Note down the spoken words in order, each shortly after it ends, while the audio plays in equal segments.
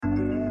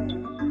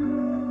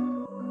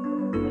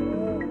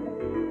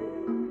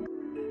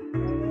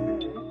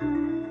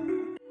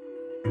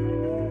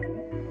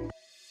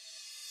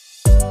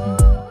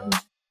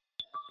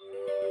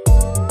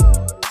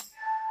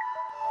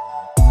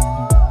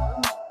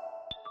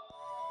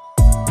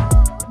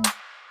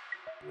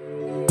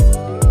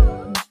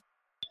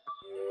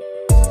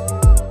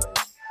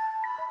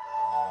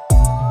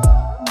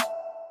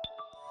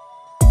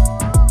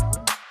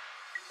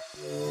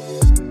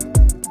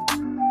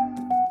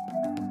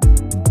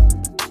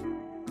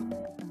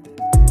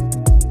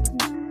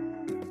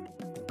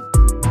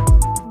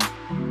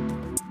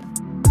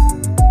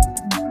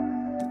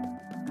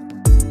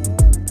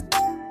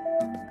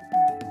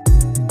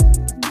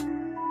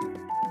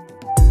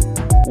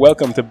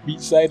Welcome to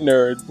Beachside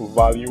Nerd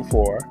Volume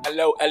 4.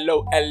 Hello.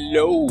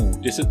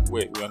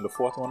 Wait, we're on the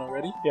fourth one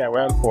already? Yeah,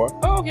 we're on 4.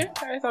 Oh, okay.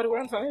 I thought we were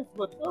on 5,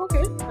 but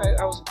okay.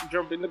 I was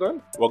jumping the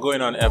gun. What's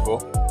going on,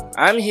 Evo?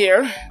 I'm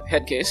here,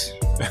 head case.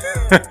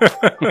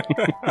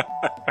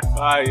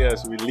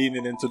 Yes, we're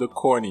leaning into the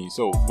corny.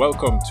 So,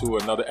 welcome to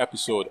another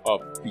episode of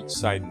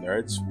Beachside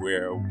Nerds,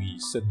 where we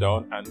sit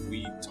down and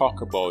we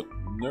talk about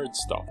nerd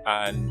stuff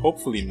and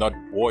hopefully not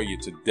bore you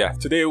to death.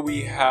 Today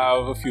we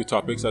have a few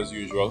topics as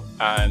usual,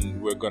 and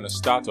we're gonna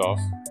start off.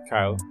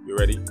 Kyle, you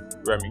ready?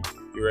 Remy,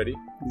 you ready?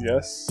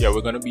 Yes. Yeah,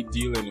 we're gonna be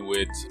dealing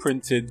with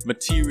printed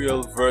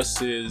material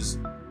versus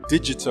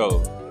digital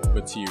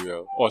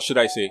material, or should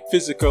I say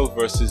physical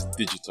versus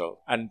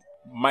digital. And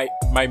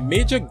my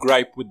major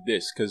gripe with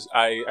this, because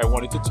I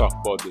wanted to talk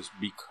about this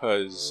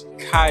because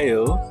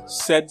Kyle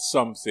said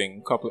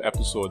something a couple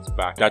episodes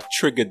back that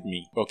triggered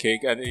me, okay?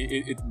 And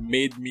it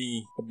made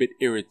me a bit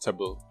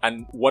irritable.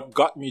 And what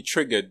got me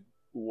triggered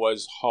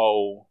was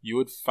how you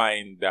would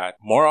find that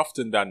more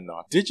often than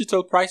not,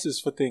 digital prices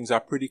for things are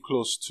pretty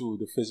close to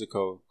the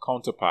physical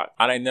counterpart.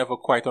 And I never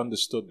quite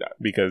understood that.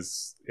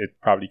 Because it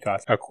probably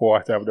costs a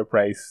quarter of the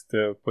price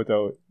to put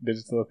out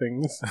digital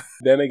things.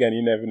 Then again,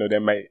 you never know,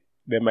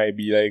 there might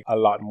be like a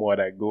lot more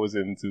that goes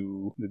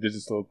into the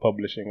digital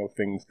publishing of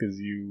things because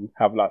you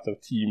have lots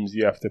of teams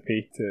you have to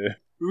pay to.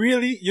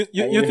 Really?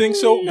 You think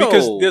so? No.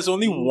 Because there's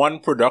only one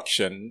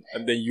production,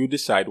 and then you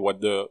decide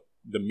what the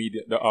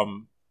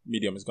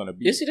medium is going to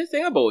be. You see, the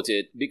thing about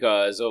it,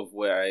 because of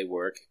where I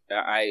work,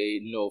 I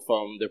know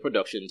from the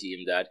production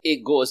team that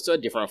it goes to a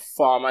different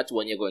format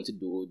when you're going to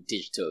do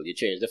digital. You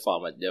change the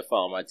format. The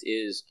format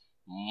is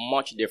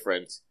much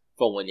different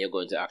from when you're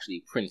going to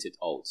actually print it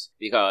out.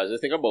 Because the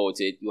thing about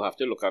it, you have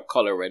to look at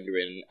color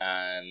rendering,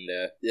 and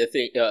the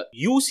thing,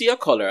 you see a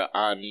color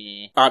on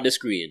the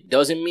screen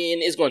doesn't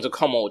mean it's going to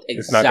come out exactly.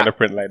 It's not going to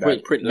print like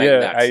that. Print like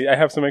that. I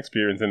have some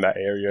experience in that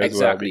area as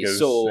well,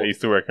 because I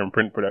used to work in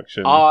print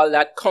production. All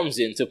that comes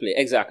into play.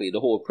 Exactly. The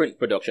whole print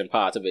production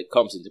part of it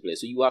comes into play.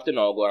 So you have to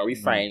now go and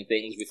refine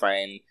things,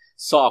 refine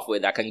software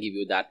that can give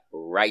you that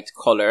right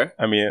color.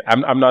 I mean,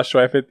 I'm not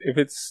sure if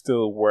it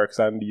still works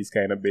on these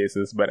kind of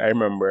bases, but I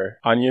remember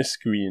on your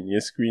screen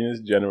is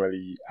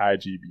generally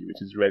RGB,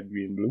 which is red,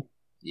 green, blue.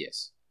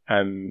 Yes.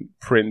 And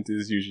print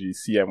is usually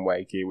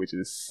CMYK, which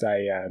is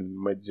cyan,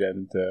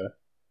 magenta,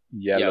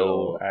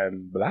 yellow.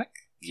 And black.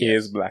 K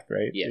is black,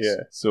 right? Yes.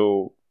 Yeah.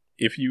 So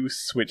if you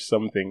switch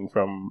something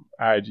from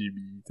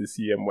RGB to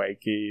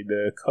CMYK,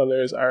 the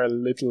colors are a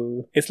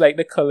little... It's like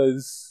the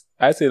colors...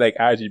 I'd say like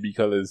RGB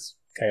colors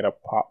kind of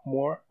pop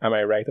more. Am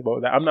I right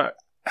about that?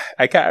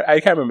 I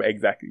can't remember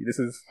exactly. This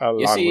is a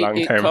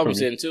long time for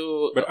me.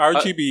 But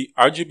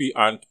RGB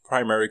aren't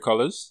primary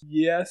colors?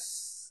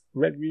 Yes.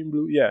 Red, green,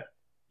 blue, yeah.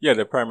 Yeah,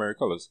 they're primary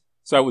colors.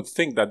 So I would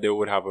think that they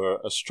would have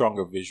a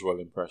stronger visual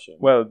impression.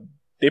 Well,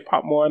 they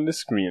pop more on the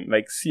screen.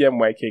 Like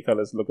CMYK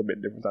colors look a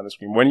bit different on the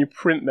screen. When you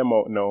print them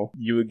out now,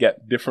 you will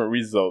get different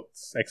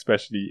results.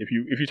 Especially if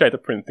you try to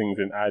print things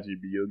in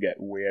RGB, you'll get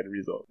weird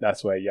results.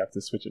 That's why you have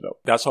to switch it up.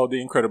 That's how the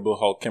Incredible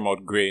Hulk came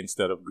out gray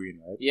instead of green,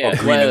 right? Yeah, or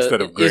green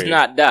instead of gray. It's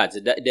not that.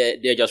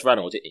 They just ran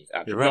out of ink.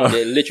 Actually,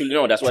 they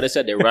literally that's what they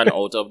said. They ran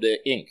out of the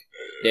ink.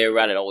 They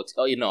ran it out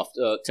enough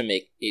to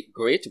make it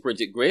gray, to print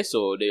it gray.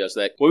 So they just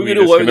like, what we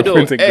do?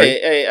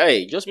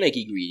 Hey, just make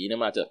it green. No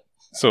matter.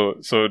 So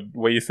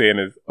what you're saying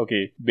is,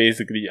 okay,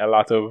 basically a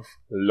lot of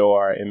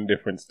lore in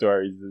different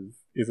stories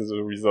is as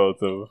a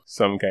result of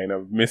some kind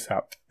of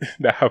mishap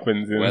that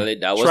happens in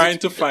trying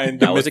to find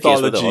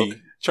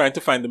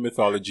the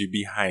mythology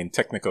behind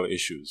technical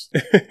issues.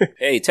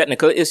 Hey,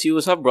 technical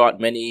issues have brought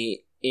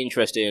many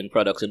interesting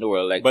products in the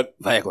world, like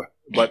Viagra.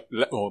 But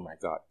oh my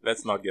God,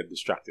 let's not get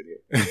distracted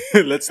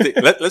here.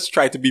 Let's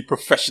try to be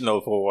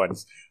professional for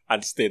once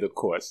and stay the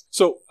course.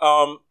 So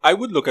I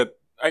would look at.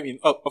 I mean,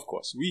 of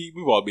course,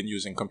 we've all been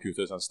using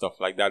computers and stuff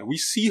like that. We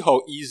see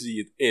how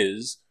easy it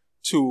is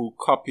to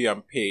copy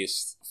and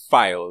paste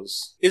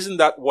files. Isn't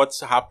that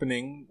what's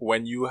happening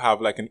when you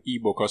have like an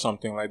ebook or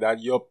something like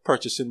that? You're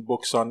purchasing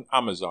books on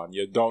Amazon.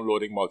 You're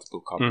downloading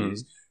multiple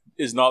copies.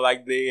 It's not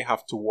like they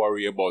have to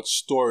worry about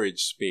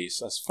storage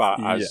space as far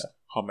as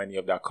how many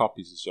of their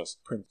copies is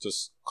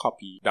just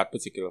copy that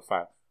particular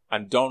file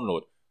and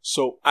download.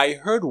 So I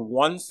heard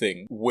one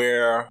thing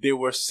where they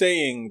were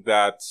saying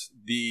that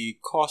the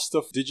cost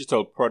of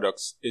digital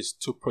products is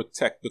to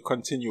protect the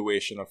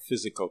continuation of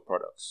physical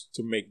products,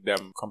 to make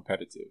them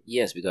competitive.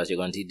 Yes, because you're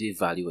going to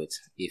devalue it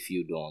if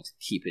you don't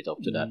keep it up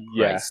to that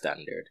price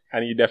standard.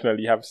 And you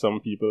definitely have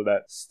some people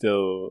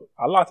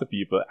a lot of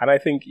people, and I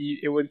think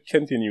it would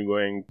continue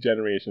going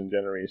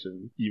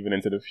generation, even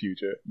into the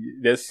future.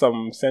 There's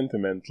some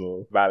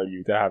sentimental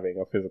value to having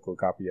a physical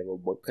copy of a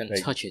book. You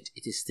can touch it.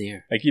 It is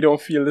there. Like you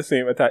don't feel the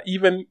same at that.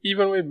 Even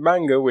with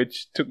manga,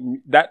 which took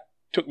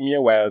me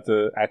a while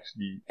to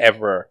actually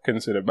ever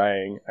consider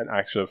buying an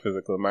actual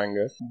physical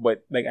manga.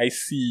 But like I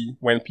see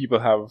when people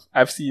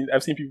I've seen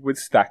people with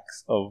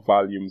stacks of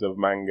volumes of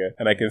manga,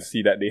 and I can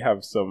see that they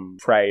have some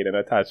pride and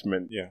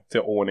attachment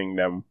to owning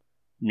them.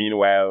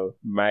 Meanwhile,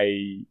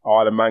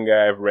 all the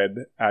manga I've read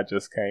are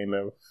just kind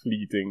of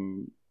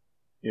fleeting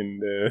in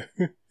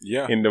the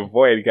Yeah. in the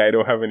void. I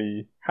don't have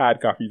any hard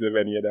copies of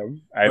any of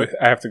them. I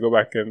have to go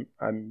back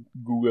and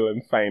Google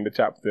and find the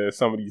chapter.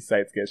 Some of these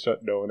sites get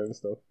shut down and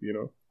stuff, you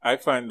know. I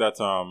find that,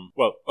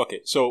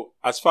 so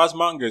as far as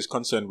manga is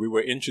concerned, we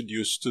were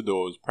introduced to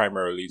those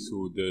primarily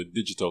through the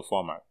digital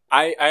format.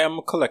 I am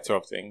a collector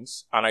of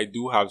things, and I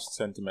do have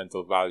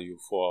sentimental value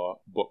for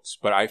books,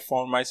 but I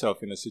found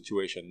myself in a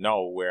situation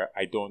now where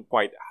I don't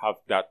quite have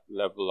that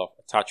level of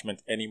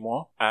attachment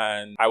anymore.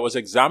 And I was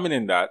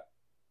examining that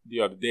the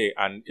other day,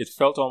 and it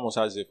felt almost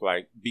as if,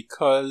 like,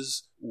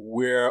 because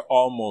we're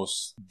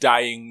almost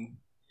dying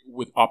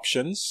with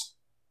options,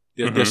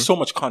 there's so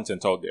much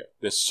content out there.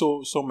 There's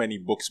so many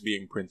books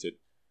being printed,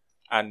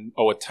 and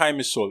our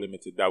time is so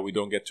limited that we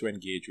don't get to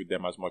engage with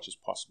them as much as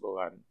possible.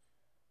 And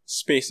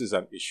space is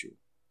an issue.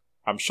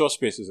 I'm sure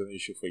space is an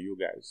issue for you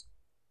guys.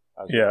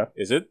 Yeah.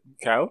 Is it,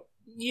 Kyle?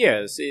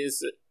 Yes,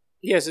 it's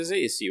an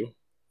issue.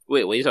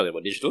 Wait, what are you talking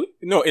about? Digital?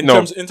 No, in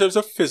terms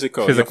of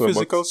physical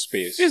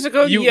space.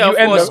 Physical, You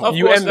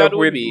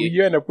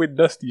end up with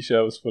dusty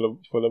shelves full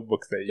of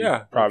books that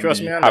you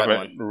probably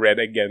haven't read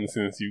again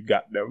since you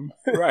got them.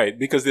 Right,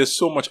 because there's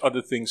so much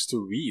other things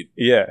to read.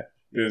 Yeah.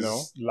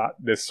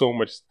 There's so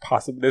much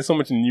possible. There's so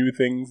much new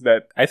things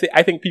that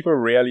I think people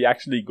rarely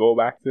actually go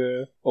back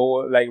to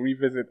or like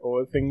revisit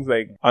old things,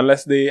 like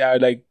unless they are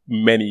like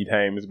many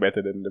times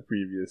better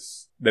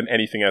than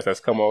anything else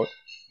that's come out.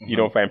 You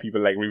don't find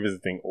people like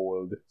revisiting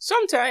old.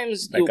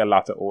 Sometimes a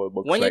lot of old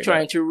books. When you're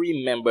trying to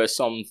remember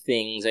some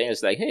things, and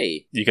it's like,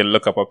 hey, you can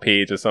look up a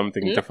page or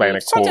something to find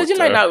a quote. Sometimes you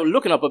might not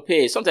looking up a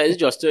page. Sometimes it's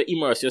just to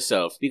immerse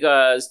yourself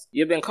because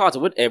you've been caught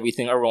up with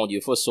everything around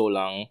you for so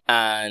long,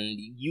 and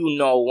you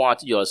now want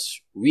to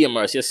just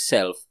re-immerse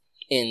yourself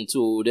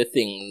into the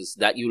things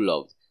that you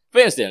loved. For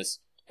instance,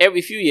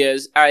 every few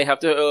years, I have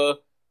to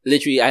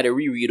literally, I had to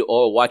reread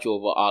or watch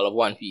over all of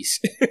One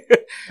Piece.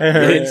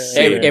 Every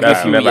few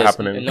never years.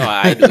 happening. No,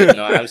 I do it.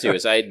 No, I'm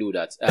serious. I do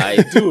that.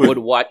 I would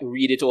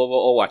read it over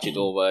or watch it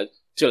over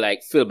to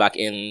like fill back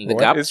in the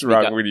gaps. What is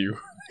wrong with you?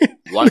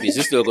 One Piece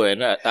is still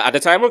going. At the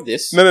time of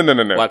this, no.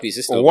 One Piece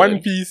is still One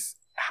going. Piece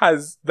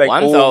has like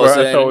over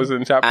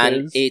 1,000 chapters.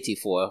 And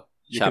 84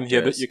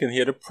 chapters. You can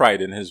hear the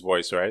pride in his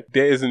voice, right?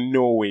 There is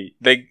no way.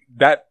 Like,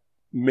 that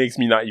makes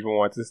me not even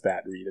want to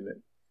start reading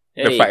it.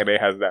 Hey, the fact that it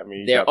has that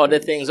many there chapters. are other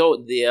things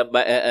out there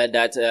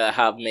that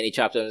have many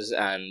chapters,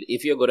 and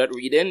if you're good at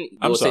reading,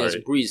 those things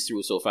breeze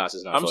through so fast.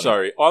 It's not I'm funny.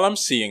 sorry. All I'm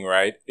seeing,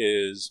 right,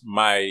 is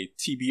my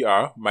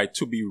TBR, my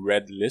to be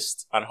read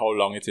list, and how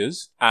long it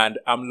is. And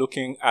I'm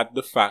looking at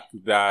the fact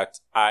that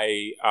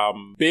I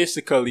am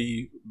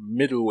basically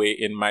midway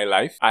in my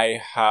life. I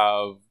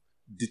have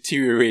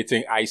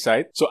deteriorating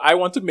eyesight. So I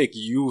want to make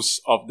use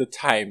of the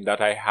time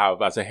that I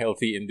have as a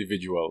healthy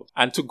individual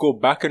and to go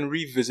back and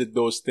revisit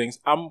those things.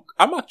 I'm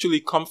actually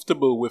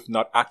comfortable with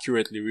not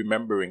accurately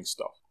remembering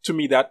stuff. To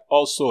me, that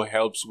also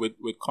helps with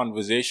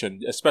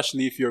conversation,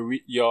 especially if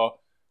you're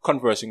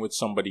conversing with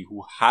somebody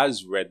who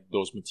has read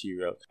those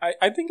material.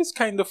 I think it's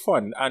kind of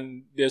fun,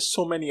 and there's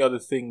so many other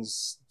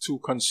things to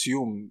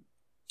consume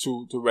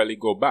to really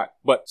go back.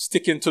 But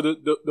sticking to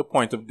the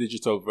point of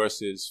digital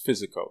versus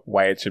physical.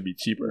 Why it should be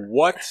cheaper.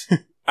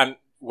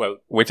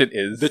 Which it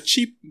is.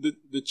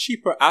 The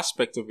cheaper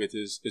aspect of it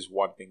is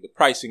one thing. The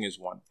pricing is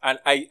one. And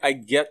I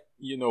get,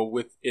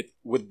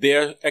 with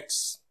their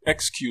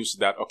excuse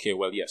that, okay,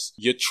 well, yes,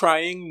 you're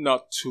trying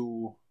not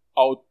to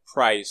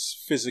outprice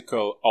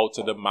physical out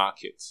of the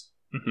market,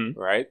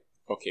 right?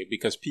 Okay,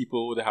 because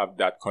people would have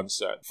that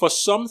concern. For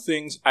some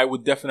things, I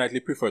would definitely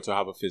prefer to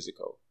have a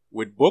physical.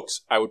 With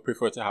books, I would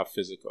prefer to have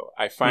physical.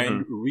 I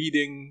find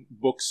reading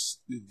books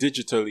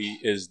digitally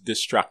is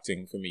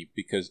distracting for me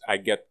because I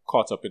get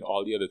caught up in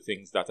all the other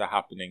things that are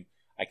happening.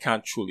 I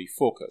can't truly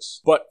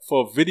focus. But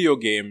for video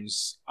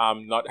games,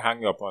 I'm not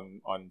hung up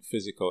on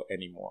physical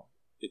anymore.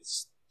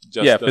 It's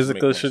just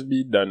physical should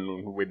be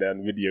done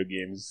within video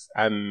games.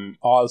 And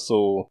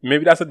also,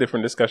 maybe that's a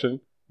different discussion,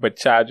 but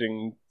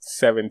charging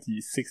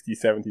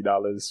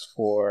 $70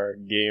 for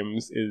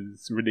games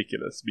is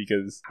ridiculous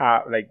because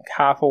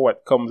half of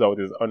what comes out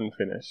is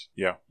unfinished.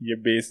 Yeah. You're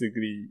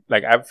basically,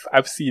 like,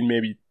 I've seen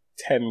maybe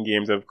 10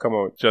 games have come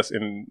out just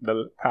in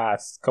the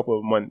past couple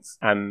of months,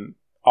 and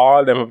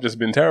all of them have just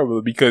been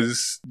terrible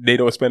because they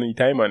don't spend any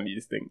time on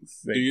these things.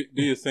 Like,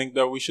 do you think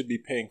that we should be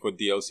paying for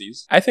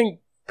DLCs? I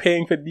think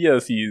paying for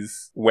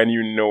DLCs when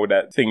you know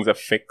that things are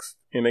fixed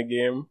in a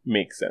game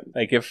makes sense.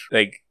 Like, if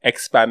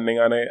expanding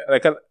on it,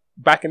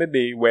 back in the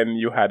day when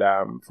you had,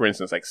 for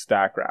instance, like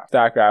StarCraft.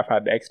 StarCraft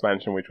had the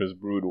expansion, which was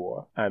Brood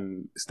War.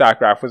 And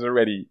StarCraft was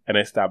already an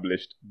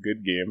established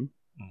good game.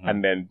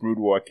 And then Brood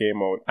War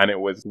came out and it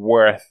was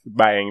worth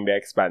buying the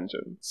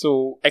expansion.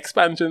 So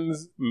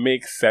expansions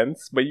make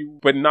sense,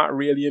 but not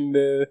really in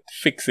the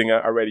fixing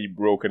an already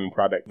broken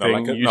product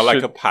thing. Not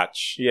like a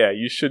patch. Yeah,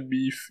 you should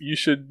be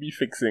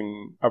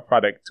fixing a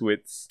product to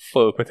its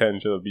full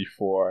potential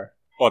before.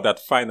 Or that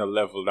final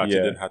level that you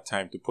didn't have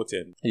time to put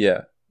in.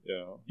 Yeah.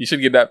 You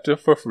should get that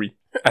for free.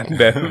 And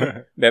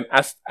then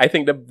as I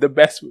think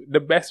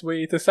the best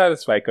way to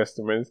satisfy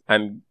customers,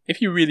 and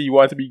if you really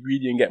want to be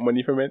greedy and get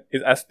money from it,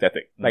 is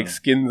aesthetic. Like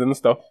skins and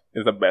stuff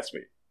is the best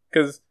way.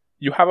 Because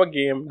you have a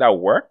game that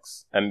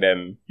works, and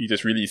then you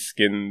just release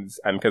skins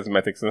and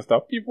cosmetics and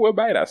stuff, people will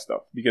buy that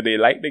stuff because they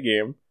like the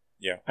game.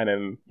 Yeah. And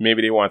then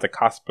maybe they want to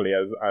cosplay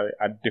as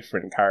a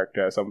different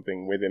character or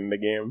something within the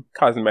game.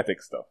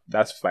 Cosmetic stuff.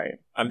 That's fine.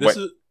 And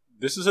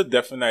this is a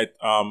definite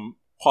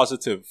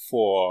positive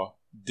for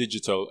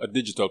a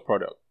digital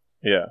product.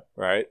 Yeah.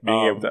 Right?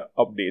 Being able to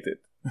update it.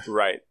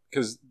 Right.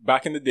 Because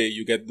back in the day,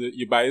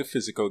 you buy a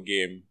physical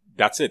game.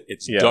 That's it.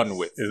 It's done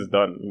with. It's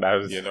done. That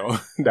was,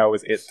 that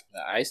was it.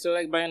 I still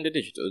like buying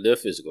the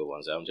physical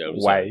ones. I'm telling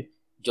you. Why?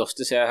 Just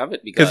to say I have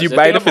it. Because you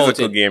buy the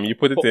physical game, you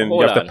put it in,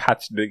 you have to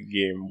patch the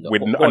game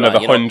with another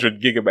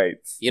 100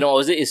 gigabytes. You know what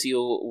was the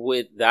issue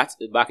with that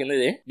back in the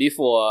day?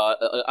 Before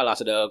a lot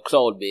of the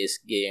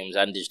cloud-based games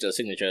and digital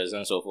signatures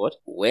and so forth,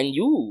 when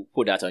you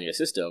put that on your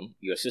system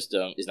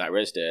is not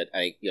registered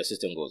and your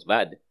system goes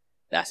bad.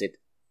 That's it.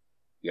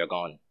 You're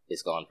gone.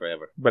 It's gone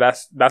forever. But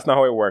that's not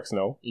how it works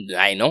now.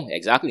 I know,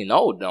 exactly.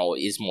 No,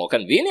 it's more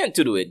convenient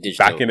to do it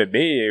digital. Back in the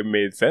day, it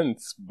made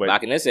sense. But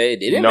back in the day, it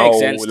didn't make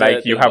sense.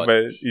 Like you have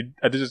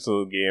a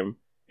digital game,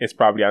 it's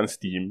probably on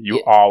Steam.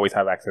 You always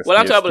have access to it. Well,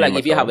 I'm talking about like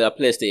if you have a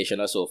PlayStation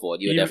or so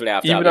forth, you definitely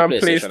have to have a PlayStation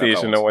Even on PlayStation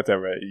account. or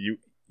whatever,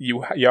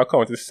 your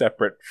account is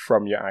separate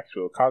from your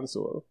actual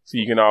console. So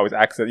you can always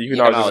access, you can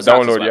always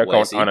download your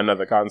account on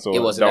another console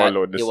and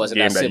download this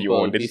game that you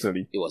own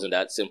digitally. It wasn't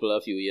that simple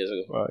a few years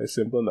ago. Well, it's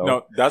simple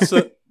now.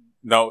 No,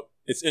 now,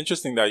 it's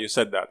interesting that you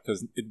said that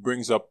because it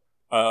brings up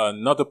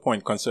another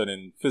point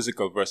concerning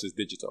physical versus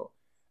digital.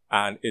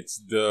 And it's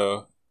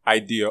the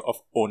idea of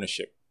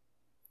ownership.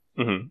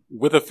 Mm-hmm.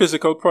 With a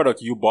physical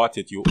product, you bought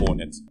it, you own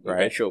it, right?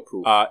 You can show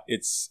proof.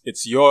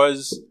 It's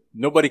yours.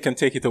 Nobody can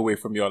take it away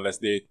from you unless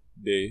they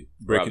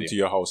break into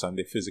your house and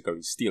they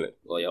physically steal it.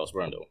 Or your house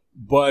burned down.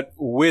 But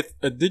with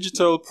a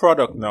digital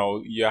product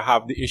now, you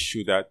have the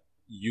issue that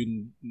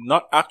you're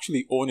not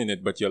actually owning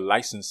it, but you're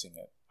licensing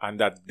it. And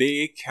that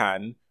they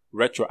can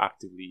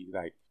retroactively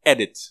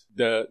edit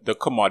the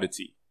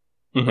commodity,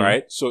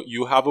 right? So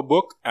you have a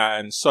book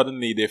and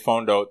suddenly they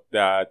found out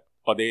that,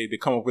 or they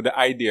come up with the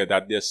idea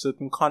that there's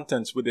certain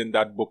contents within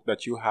that book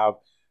that you have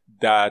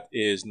that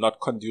is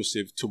not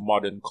conducive to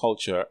modern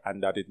culture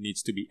and that it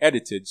needs to be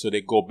edited. So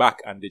they go back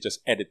and they just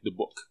edit the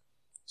book.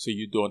 So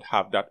you don't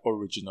have that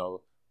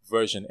original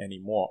version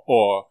anymore.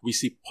 Or we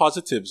see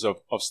positives of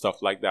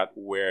stuff like that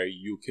where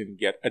you can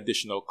get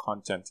additional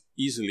content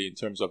easily in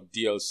terms of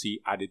DLC,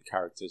 added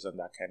characters and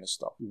that kind of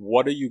stuff.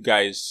 What do you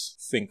guys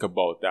think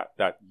about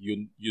that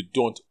you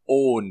don't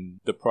own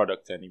the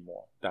product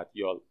anymore, that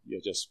you're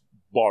just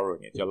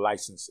borrowing it, you're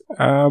licensing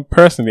it?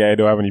 Personally, I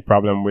don't have any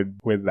problem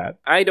with that.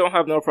 I don't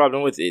have no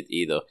problem with it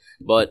either.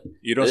 But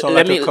you don't sound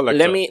like a collector.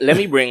 Let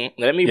me bring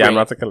yeah, I'm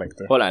not a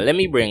collector. Hold on, let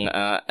me bring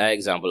an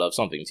example of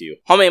something to you.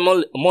 How many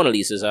Mona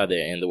Lisas are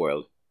there in the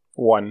world?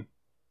 One.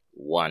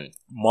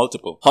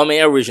 Multiple. How many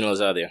originals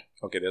are there?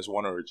 Okay, there's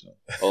one original.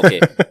 Okay,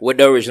 with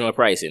the original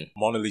pricing.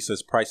 Mona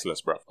Lisa's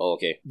priceless, bro.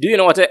 Okay. Do you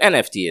know what an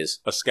NFT is?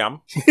 A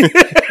scam?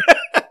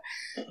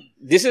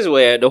 This is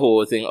where the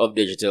whole thing of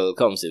digital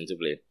comes into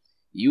play.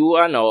 You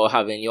are now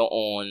having your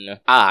own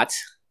art,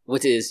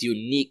 which is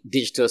unique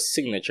digital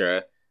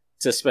signature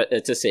to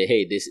say,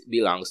 hey, this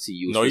belongs to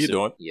you. No, you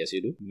don't. Yes,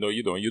 you do. No,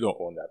 you don't. You don't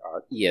own that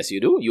art. Yes,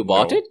 you do. You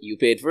bought it. You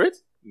paid for it.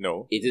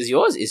 No. It is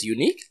yours. It's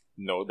unique.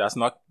 No, that's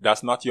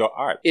not your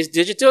art. It's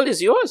digital.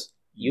 It's yours.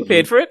 You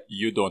paid for it.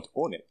 You don't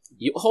own it.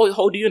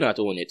 How do you not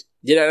own it?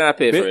 Did I not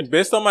pay for it?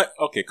 Based on my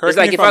correct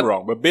me if I'm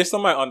wrong, but based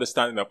on my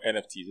understanding of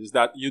NFTs, is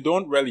that you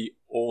don't really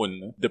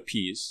own the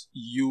piece.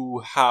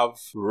 You have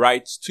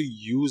rights to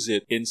use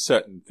it in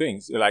certain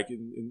things, like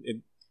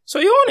in So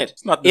you own it.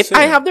 It's not the if same.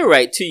 I have the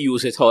right to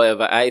use it,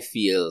 however I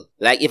feel,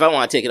 like if I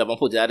want to take it up and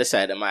put it at the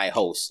side of my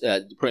house,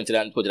 print it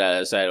and put it at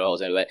the side of the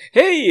house, and be like,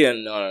 hey,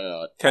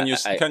 no. Can you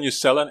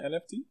sell an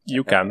NFT?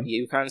 You can.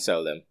 You can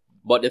sell them.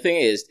 But the thing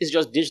is, it's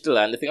just digital,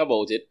 and the thing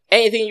about it,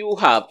 anything you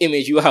have,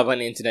 image you have on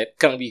the internet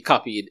can be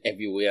copied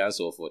everywhere and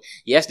so forth.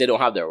 Yes, they don't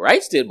have the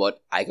rights still,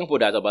 but I can put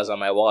that up as on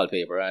my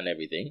wallpaper and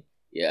everything.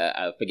 Yeah,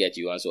 I forget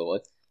you and so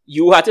forth.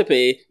 You had to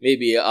pay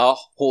maybe a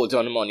whole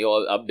ton of money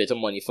or a bit of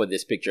money for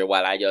this picture,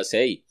 while I just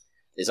say,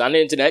 it's on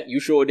the internet, you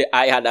show that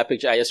I had that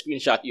picture, I just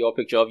screenshot your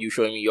picture of you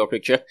showing me your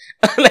picture,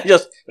 and I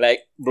just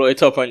blow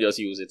it up and just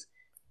use it.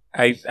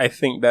 I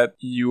think that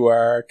you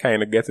are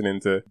kind of getting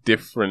into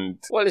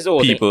different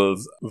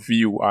people's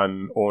view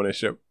on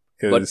ownership.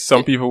 Because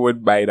some people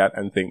would buy that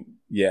and think,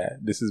 yeah,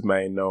 this is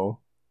mine now.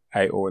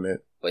 I own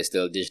it. But it's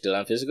still digital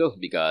and physical.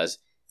 Because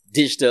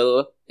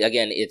digital,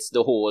 again, it's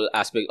the whole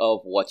aspect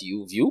of what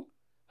you view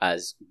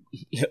as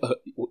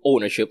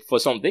ownership for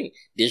something.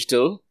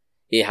 Digital,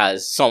 it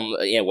has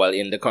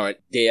in the current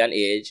day and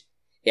age,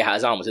 it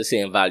has almost the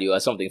same value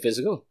as something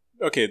physical.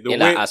 Okay,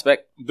 that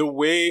aspect. The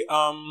way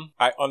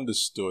I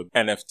understood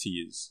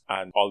NFTs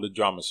and all the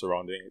drama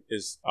surrounding it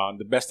is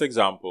the best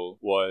example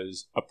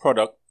was a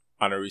product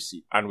and a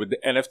receipt. And with the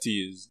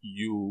NFTs,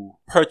 you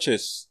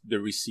purchase the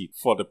receipt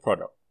for the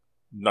product,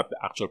 not the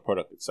actual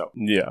product itself.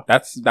 Yeah,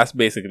 that's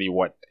basically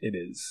what it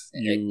is.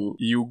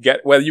 You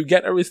get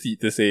a receipt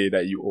to say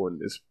that you own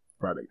this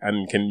product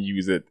and can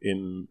use it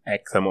in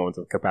X amount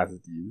of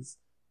capacities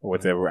or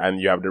whatever, and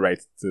you have the right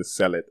to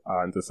sell it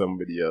on to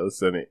somebody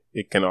else, and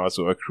it can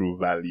also accrue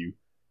value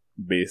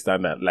based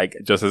on that. Like,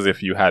 just as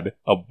if you had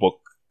a book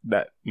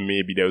that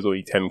maybe there was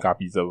only 10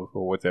 copies of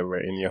or whatever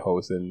in your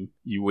house, and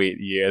you wait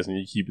years and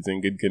you keep it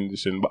in good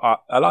condition.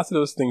 But a lot of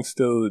those things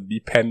still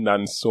depend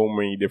on so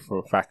many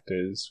different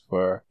factors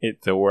for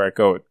it to work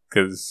out.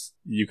 Because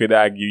you could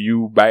argue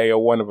you buy a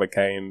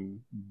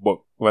one-of-a-kind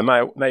book. Well,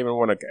 not even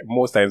one of a kind.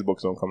 Most times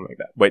books don't come like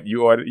that. But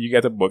you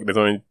get a book, there's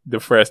only the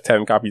first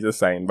 10 copies are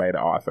signed by the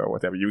author or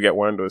whatever. You get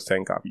one of those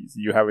 10 copies.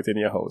 You have it in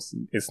your house.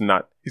 It's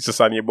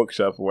just on your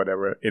bookshelf or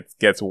whatever. It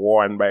gets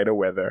worn by the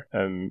weather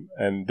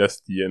and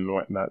dusty and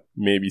whatnot.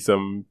 Maybe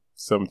some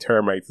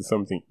termites or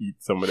something eat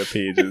some of the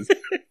pages.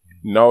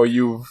 Now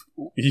you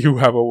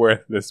have a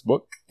worthless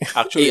book.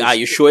 Actually, are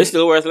you sure it's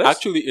still worthless?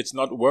 Actually, it's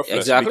not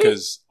worthless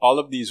because all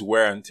of these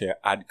wear and tear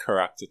add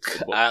character to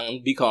the book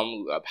and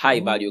become high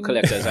value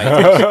collectors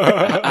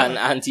items and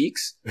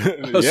antiques.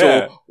 Yeah.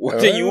 So what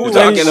are you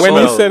talking about?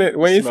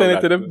 When you send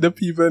it to the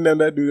people and then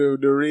that do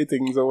the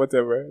ratings or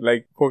whatever,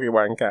 like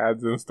Pokemon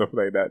cards and stuff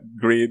like that,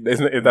 grade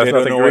that's not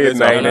a grade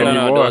 9 anymore.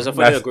 No, those are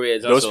for the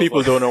grades. Those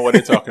people don't know what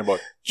they're talking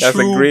about. That's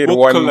a grade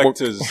 1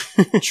 collectors.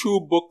 True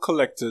book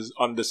collectors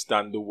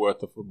understand the worth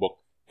of a book.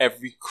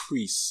 Every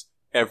crease,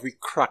 every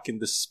crack in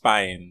the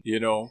spine,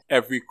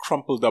 every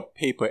crumpled up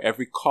paper,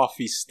 every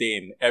coffee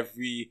stain,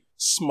 every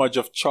smudge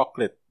of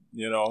chocolate,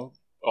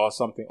 or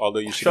something.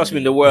 Although you should trust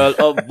me, the world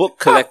of book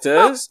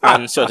collectors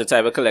and certain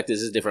type of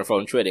collectors is different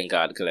from trading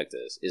card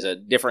collectors. It's a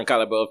different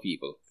caliber of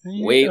people,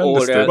 way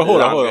older. But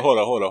hold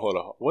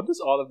on. What does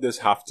all of this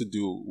have to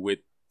do with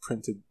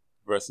printed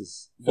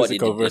versus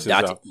physical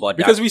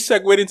because we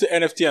segued into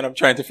NFT and I'm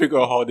trying to figure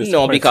out how this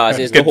works. Because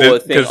it's the whole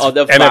thing of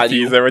the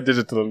value. NFTs are a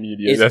digital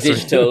media. It's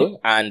digital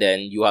and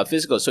then you have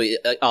physical. So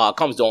it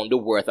comes down to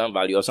worth and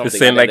value of something. It's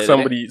saying like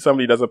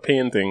somebody does a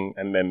painting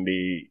and then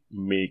they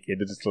make a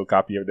digital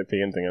copy of the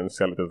painting and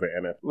sell it as an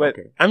NFT. But,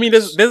 okay. I mean,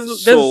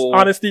 there's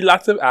honestly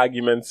lots of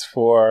arguments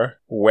for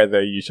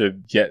whether you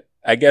should get,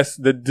 I guess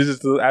the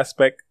digital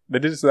aspect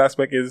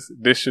is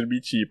this should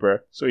be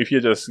cheaper. So if you're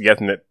just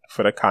getting it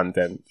for the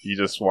content, you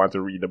just want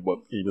to read a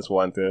book, you just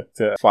want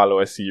to follow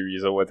a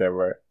series or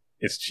whatever,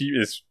 it's cheap,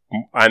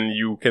 and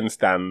you can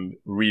stand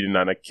reading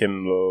on a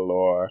Kindle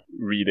or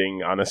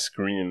reading on a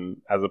screen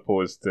as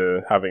opposed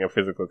to having a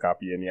physical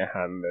copy in your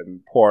hand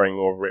and pouring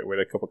over it with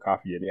a cup of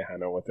coffee in your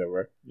hand or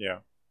whatever. Yeah.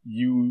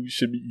 You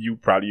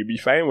probably be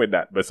fine with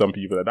that, but some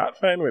people are not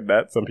fine with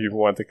that. Some people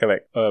want to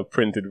collect a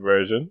printed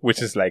version,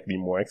 which is likely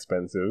more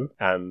expensive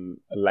and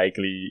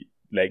likely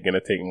gonna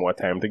take more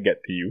time to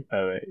get to you.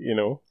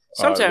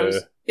 Sometimes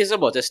it's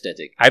about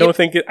aesthetic. I don't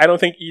think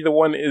either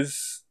one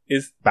is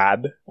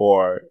bad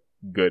or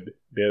good.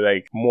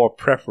 They're more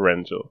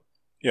preferential.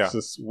 Yeah.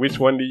 Just which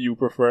one do you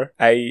prefer?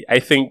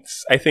 I think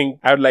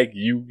I'd like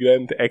you,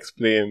 Glenn, to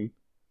explain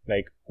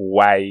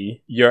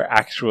why your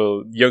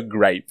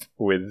gripe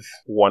with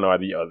one or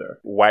the other,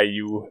 why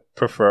you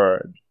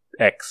prefer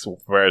X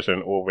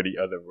version over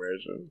the other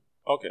version.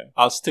 Okay,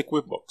 I'll stick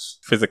with books,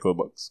 physical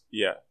books.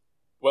 Yeah.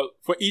 Well,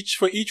 for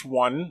each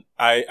one,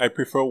 I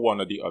prefer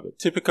one or the other.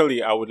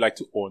 Typically, I would like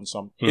to own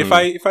some. Mm-hmm.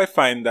 If I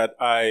find that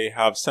I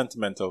have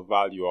sentimental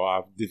value or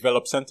I've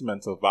developed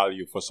sentimental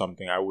value for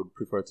something, I would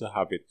prefer to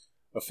have it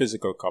a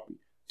physical copy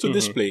to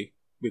display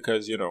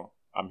because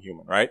I'm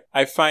human, right?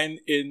 I find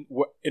in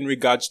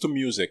regards to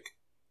music,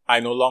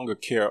 I no longer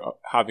care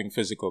having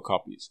physical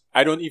copies.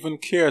 I don't even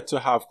care to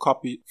have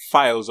copy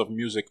files of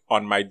music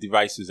on my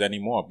devices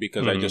anymore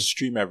because I just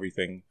stream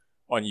everything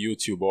on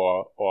YouTube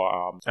or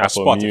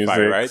Apple Spotify, Music,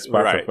 right?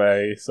 Spotify,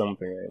 right.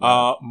 Something like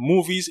that.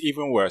 Movies,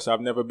 even worse.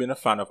 I've never been a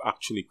fan of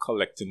actually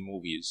collecting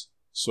movies.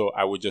 So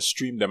I would just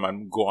stream them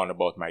and go on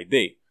about my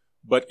day.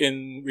 But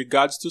in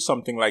regards to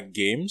something like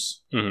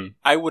games,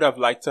 I would have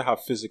liked to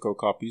have physical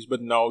copies,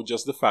 but now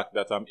just the fact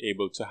that I'm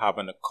able to have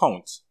an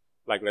account,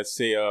 like let's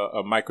say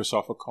a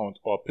Microsoft account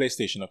or a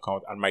PlayStation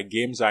account, and my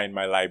games are in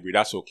my library,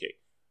 that's okay.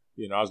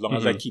 As long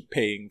as I keep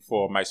paying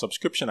for my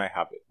subscription, I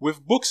have it.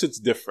 With books, it's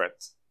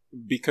different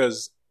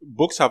because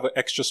books have an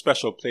extra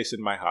special place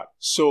in my heart.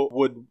 So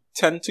would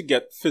tend to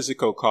get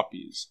physical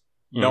copies.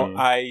 Now,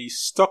 I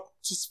stuck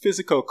to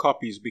physical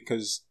copies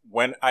because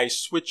when I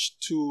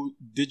switched to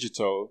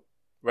digital,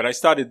 when I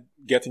started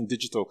getting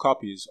digital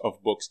copies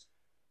of books,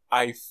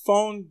 I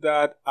found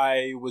that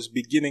I was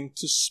beginning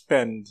to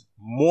spend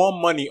more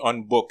money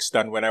on books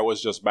than when I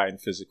was just buying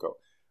physical.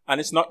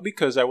 And it's not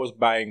because I was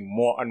buying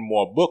more and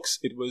more books.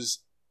 It was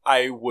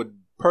I would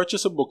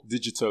purchase a book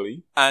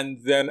digitally and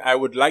then I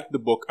would like the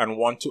book and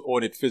want to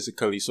own it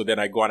physically. So then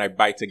I go and I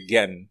buy it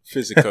again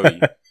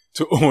physically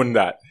to own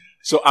that.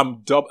 So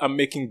I'm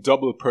making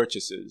double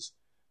purchases.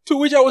 To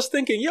which I was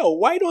thinking, yo,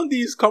 why don't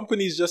these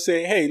companies just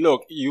say, hey,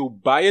 look, you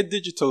buy a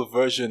digital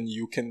version,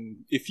 you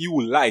can, if you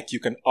like,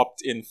 you can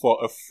opt in for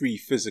a free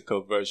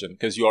physical version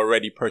because you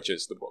already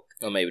purchased the book.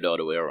 Or maybe the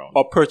other way around.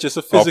 Or purchase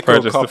a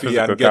physical copy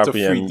and get a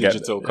free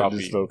digital copy.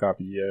 Digital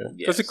copy, yeah.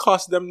 Because it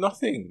costs them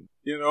nothing,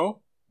 you know?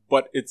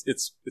 But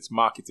it's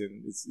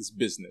marketing, it's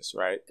business,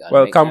 right?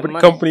 Well,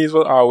 companies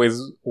will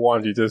always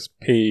want you to just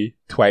pay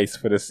twice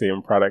for the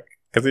same product.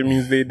 Because it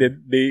means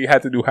they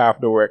had to do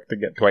half the work to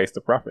get twice the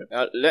profit.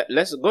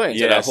 Let's go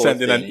into that whole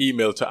sending thing. an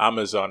email to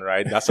Amazon,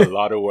 right? That's a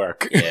lot of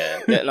work.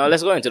 Now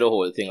let's go into the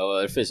whole thing,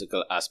 or the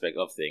physical aspect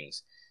of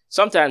things.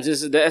 Sometimes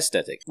this is the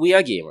aesthetic. We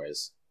are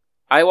gamers.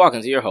 I walk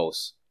into your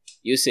house.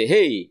 You say,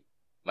 hey,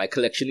 my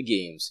collection of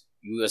games.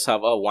 You just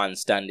have a one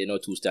standing or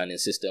two standing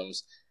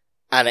systems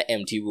and an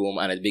empty room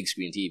and a big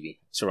screen TV,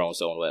 surround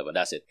sound, whatever.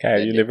 That's it.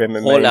 Okay, you live in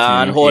the Hold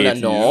on.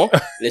 No,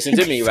 listen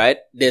to me, right?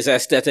 There's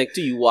aesthetic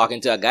to you walk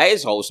into a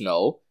guy's house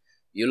now.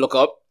 You look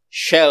up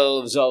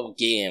shelves of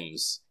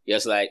games. You're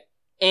just like,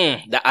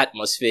 the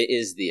atmosphere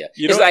is there.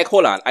 It's like,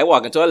 hold on. I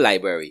walk into a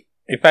library.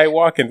 If I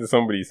walk into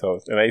somebody's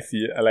house and I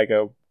see like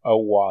a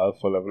wall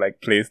full of like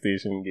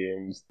PlayStation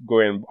games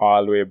going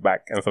all the way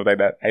back and stuff like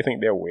that, I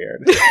think they're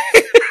weird.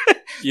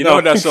 You know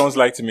what that sounds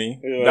like to me?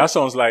 Yeah. That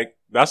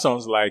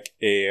sounds like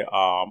a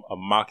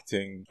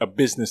marketing, a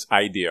business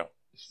idea.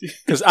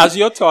 Because as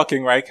you're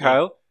talking, right,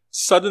 Kyle,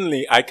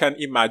 suddenly I can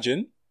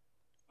imagine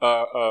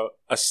a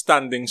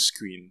standing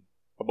screen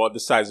about the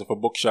size of a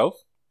bookshelf,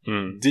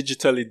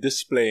 digitally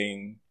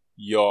displaying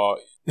your,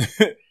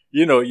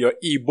 your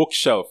e-book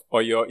shelf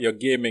or your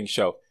gaming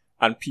shelf,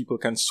 and people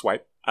can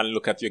swipe and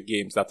look at your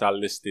games that are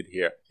listed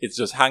here. It's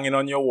just hanging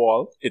on your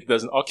wall. It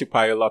doesn't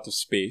occupy a lot of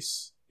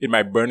space. It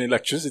might burn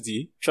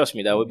electricity. Trust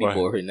me, that would be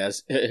boring.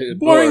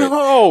 Boring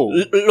how?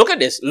 Look at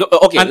this.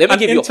 Okay, let me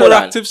give you an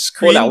interactive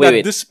screen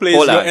that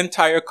displays your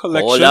entire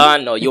collection. Hold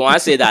on, no, you want to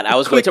say that? I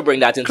was going to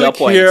bring that into a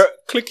point.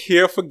 Click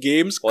here for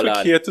games. Click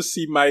here to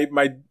see my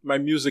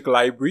music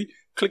library.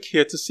 Click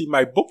here to see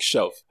my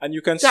bookshelf, and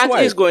you can swipe.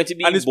 That is going to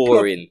be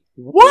boring.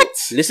 What?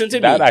 Listen to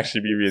me. That'd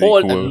actually be really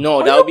cool.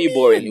 No, that would be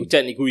boring.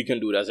 Technically, we can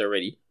do that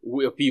already.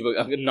 People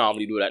can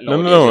normally do that.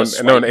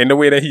 No. In the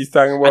way that he's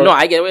talking about. No,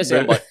 I get what you're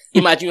saying, but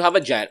imagine you have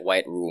a giant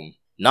white room.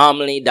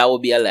 Normally, that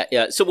would be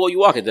so when you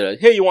walk into that,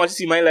 hey, you want to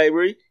see my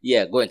library?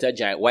 Yeah, go into a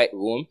giant white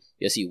room.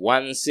 You see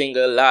one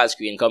single large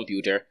screen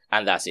computer,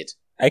 and that's it.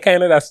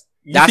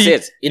 That's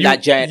it. In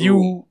that giant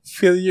room. You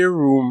fill your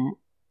room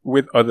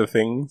with other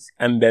things,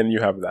 and then you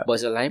have that.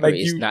 But the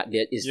library is not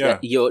there.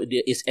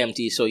 It's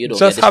empty, so you don't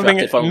just get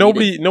distracted from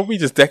nobody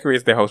just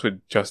decorates their house with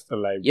just a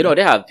library. You know,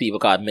 they have people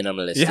called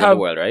minimalists in the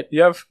world, right?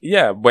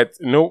 But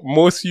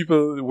most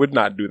people would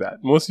not do that.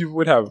 Most people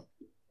would have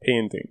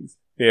paintings.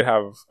 They'd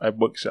have a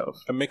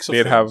bookshelf. A mix of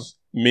things. They'd have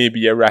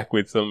maybe a rack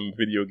with some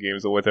video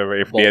games or whatever.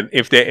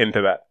 If they're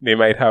into that, they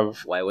might have.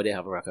 Why would they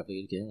have a rack of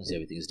video games?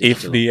 Everything's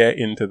digital. If they are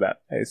into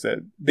that, I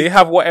said they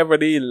have whatever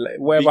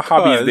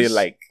hobbies they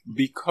like.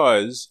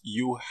 Because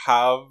you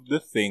have the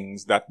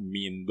things that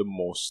mean the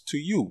most to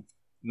you.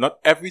 Not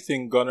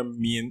everything gonna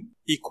mean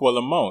equal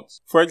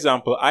amounts. For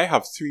example, I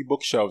have 3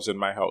 bookshelves in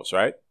my house,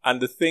 right? And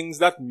the things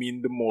that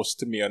mean the most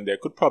to me on there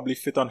could probably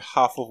fit on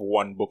half of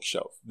one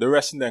bookshelf. The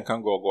rest of them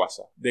can go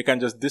guasa. They can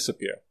just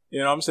disappear. You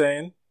know what I'm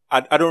saying?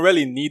 I don't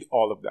really need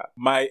all of that.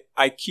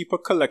 I keep a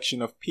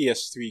collection of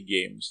PS3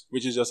 games,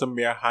 which is just a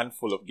mere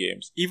handful of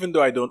games, even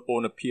though I don't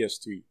own a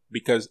PS3,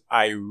 because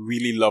I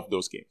really love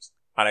those games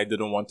and I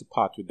didn't want to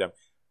part with them.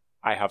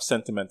 I have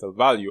sentimental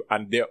value,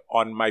 and they're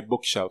on my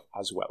bookshelf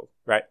as well,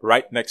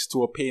 right next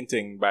to a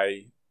painting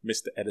by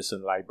Mr.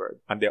 Edison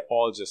Liebert, and they're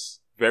all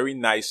just very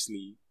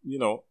nicely,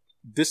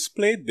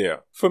 displayed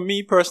there. For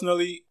me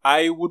personally,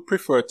 I would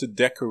prefer to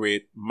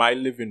decorate my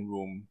living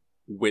room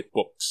with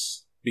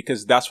books,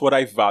 because that's what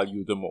I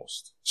value the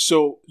most.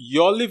 So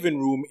your living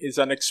room is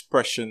an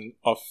expression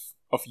of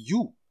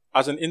you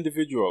as an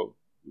individual,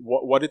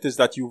 what it is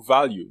that you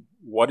value,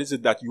 what is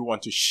it that you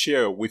want to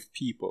share with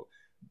people.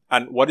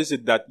 And what is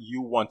it that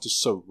you want to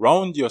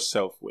surround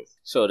yourself with?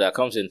 So that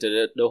comes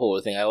into the whole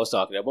thing I was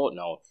talking about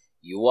now.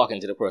 You walk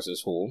into the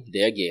person's home,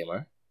 they're a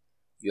gamer.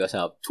 You just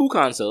have 2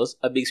 consoles,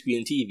 a big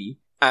screen TV,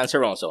 and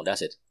surround sound.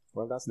 That's it.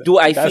 Well, that's them. Do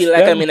I feel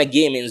like I'm in a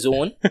gaming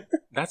zone?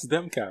 That's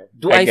them, Cal.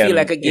 I feel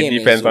like a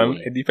gaming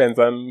zone? It depends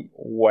on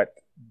what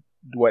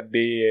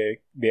their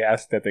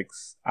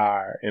aesthetics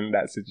are in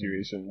that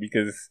situation.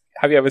 Because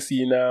have you ever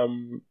seen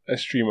a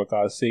streamer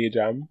called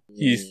Sajam?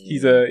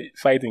 He's a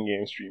fighting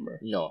game streamer.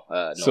 No.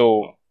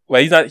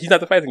 Well, he's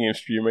not a fighting game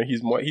streamer.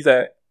 He's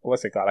a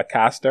what's it called, a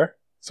caster.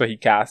 So he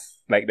casts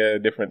like the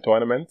different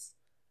tournaments.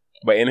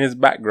 But in his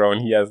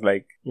background, he has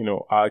like,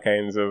 all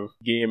kinds of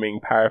gaming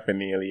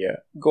paraphernalia.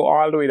 Go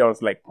all the way down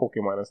to like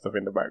Pokemon and stuff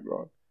in the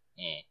background.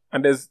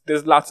 And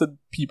there's lots of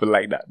people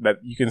like that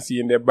you can see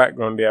in their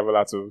background. They have a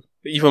lot of,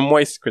 even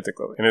Moist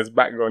Critical in his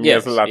background. He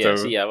has a lot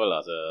of. He have a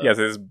lot of.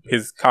 Yes,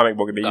 his comic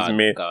book that he's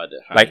made,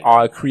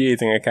 all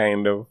creating a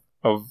kind of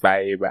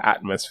vibe,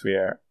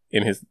 atmosphere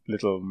in his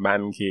little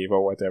man cave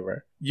or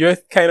whatever. You're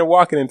kind of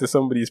walking into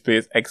somebody's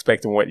place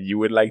expecting what you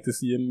would like to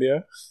see in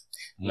there.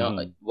 No,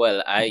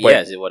 well, But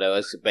yes, what I would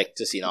expect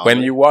to see now.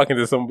 when you walk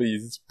into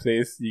somebody's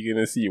place, you're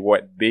going to see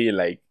what they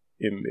like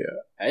in there.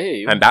 I hear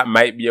you. And that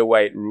might be a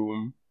white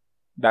room.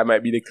 That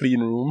might be the clean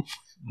room.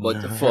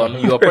 But from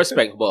your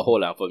perspective,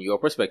 from your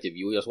perspective,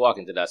 you just walk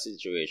into that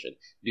situation.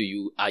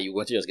 Are you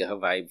going to just get a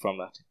vibe from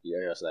that?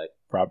 You're just like,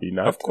 probably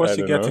not. Of course,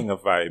 you're getting a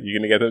vibe.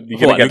 You're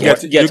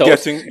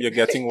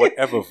getting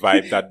whatever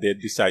vibe that they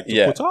decide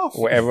to put off.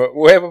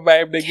 Whatever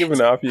vibe they're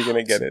giving off, you're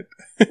gonna get it.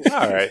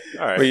 All right.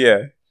 But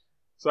yeah.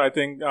 So I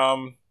think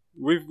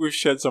we've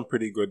shared some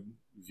pretty good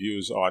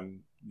views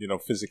on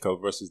physical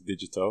versus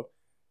digital.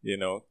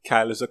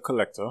 Kyle is a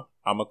collector.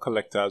 I'm a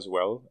collector as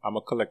well. I'm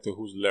a collector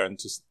who's learned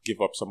to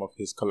give up some of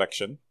his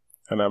collection.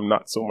 And I'm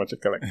not so much a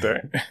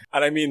collector.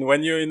 And I mean,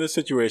 when you're in a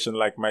situation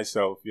like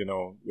myself,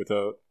 with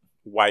a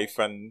wife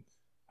and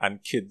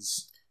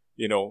kids,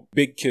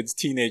 big kids,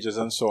 teenagers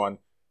and so on,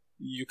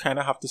 you kind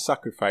of have to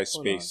sacrifice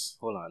space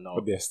for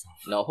their stuff.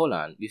 Now, hold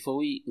on. Before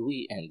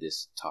we end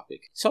this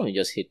topic, something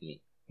just hit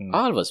me.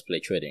 All of us play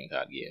trading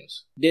card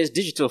games. There's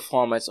digital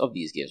formats of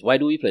these games. Why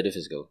do we play the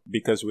physical?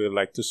 Because we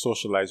like to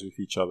socialize with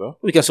each other.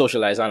 We can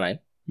socialize online.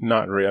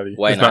 Not really.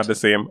 Why it's not? not the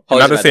same. How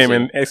Not is the it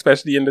same,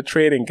 especially in the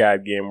trading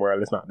card game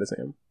world. It's not the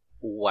same.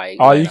 Why?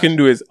 All you can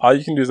do is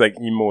like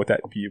emote at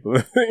people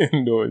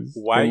in those.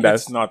 Why and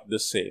that's not the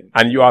same?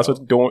 And you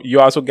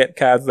also get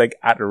cards like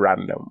at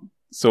random.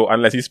 So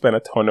unless you spend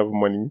a ton of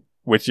money,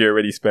 which you're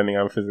already spending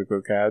on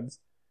physical cards,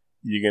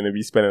 you're gonna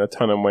be spending a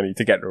ton of money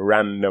to get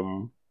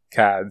random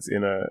cards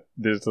in a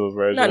digital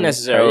version. Not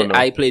necessarily.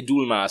 I play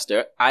Duel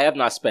Master. I have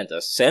not spent a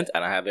cent,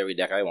 and I have every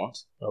deck I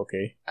want.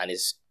 Okay. And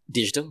it's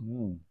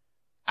digital.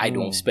 I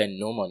don't spend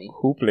no money.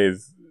 Who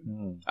plays?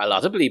 A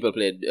lot of people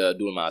play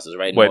Duel Masters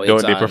right now. But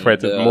don't they prefer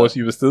to? Most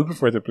people still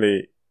prefer to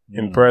play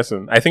in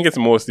person. I think it's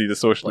mostly the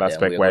social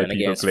aspect why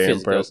people play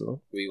in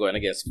person. We're going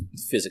against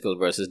physical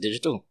versus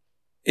digital.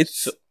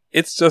 It's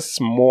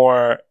just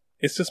more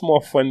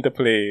fun to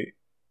play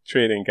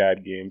trading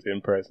card games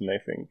in person, I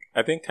think.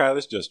 I think Kyle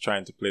is just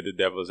trying to play the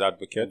devil's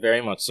advocate.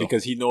 Very much so.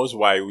 Because he knows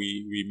why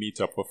we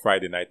meet up for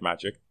Friday Night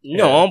Magic.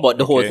 No, but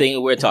the whole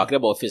thing we're talking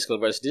about physical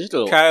versus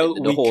digital. Kyle,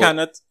 we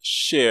cannot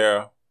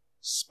share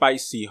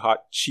spicy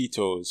hot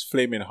Cheetos,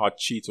 flaming hot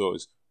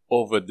Cheetos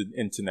over the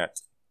internet.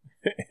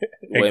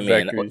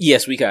 Exactly.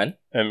 Yes, we can.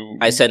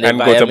 And I send it and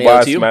via go to mail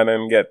Boss to you. Man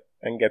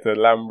and get a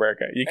lamb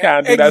burger. You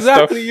can't do that stuff.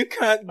 Exactly, you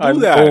can't do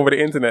that over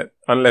the internet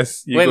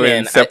unless you go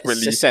in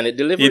separately. Just send it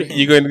delivery.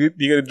 You're going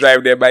to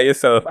drive there by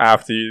yourself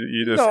after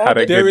you just had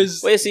a there good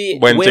is. Well, see,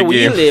 where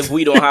we live,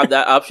 we don't have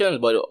that option.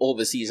 But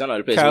overseas,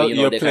 another place Kyle,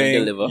 where they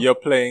can deliver. You're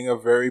playing a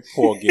very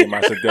poor game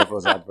as a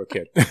devil's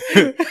advocate.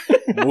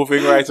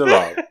 Moving right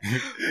along.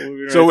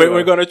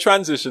 We're going to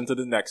transition to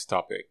the next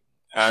topic,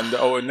 and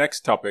our next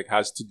topic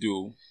has to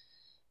do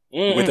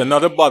with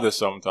another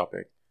bothersome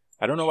topic.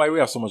 I don't know why we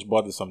have so much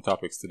bothersome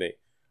topics today,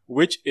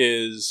 which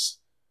is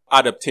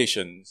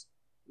adaptations,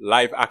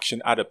 live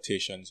action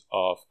adaptations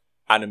of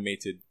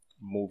animated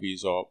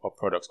movies or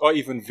products, or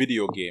even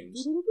video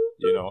games,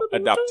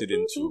 adapted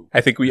into.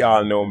 I think we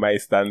all know my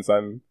stance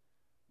on.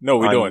 No,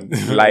 we don't.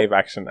 Live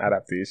action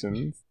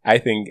adaptations. I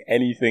think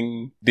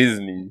anything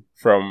Disney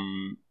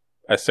from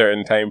a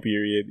certain time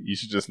period, you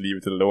should just leave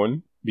it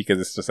alone,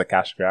 because it's just a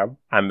cash grab.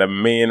 And the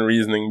main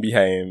reasoning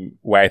behind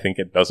why I think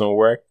it doesn't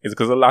work is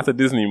because a lot of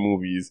Disney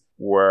movies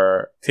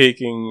were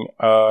taking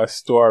a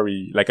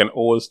story, like an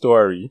old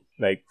story,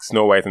 like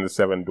Snow White and the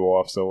Seven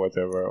Dwarfs or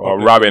whatever, or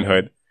Robin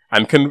Hood.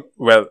 And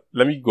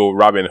let me go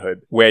Robin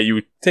Hood, where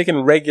you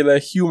taking regular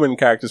human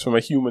characters from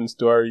a human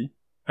story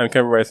and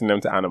converting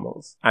them to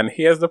animals. And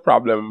here's the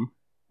problem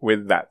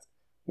with that.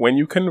 When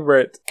you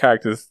convert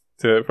characters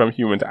from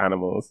human to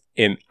animals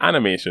in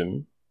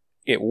animation,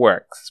 it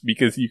works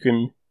because you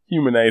can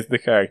humanize the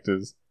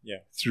characters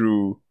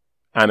through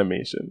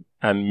animation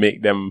and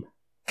make them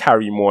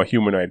carry more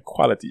humanoid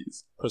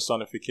qualities.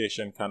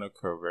 Personification can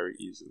occur very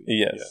easily.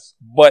 Yes.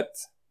 But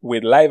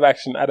with live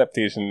action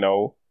adaptation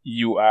now,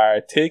 you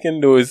are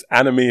taking those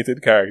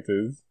animated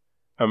characters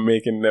and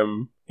making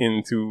them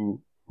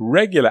into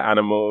regular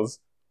animals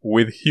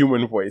with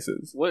human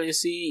voices. Well, you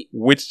see,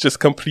 which just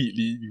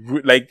completely,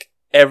 like,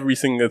 every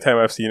single time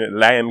I've seen it,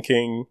 Lion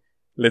King,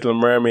 Little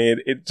Mermaid,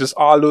 it just,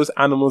 all those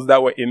animals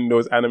that were in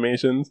those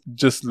animations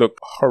just look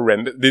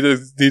horrendous.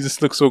 They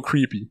just look so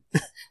creepy.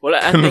 Well,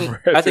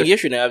 I think you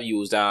shouldn't have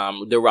used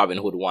the Robin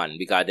Hood one,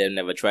 because they've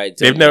never tried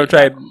to. They've never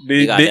tried.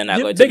 They're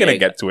going to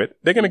get to it.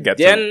 They're going to get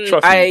to it.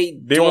 Trust me.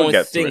 They won't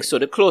get to it. So.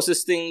 The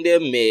closest thing they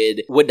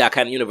made with that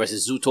kind of universe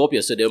is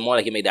Zootopia. So they're more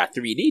likely to make that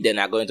 3D. They're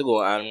not going to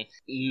go and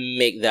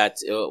make that.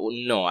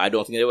 No, I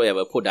don't think they will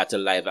ever put that to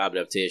live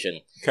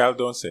adaptation. Kyle,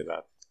 don't say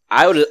that.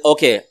 I would,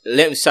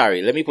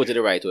 let me put it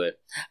the right way.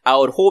 I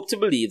would hope to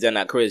believe they're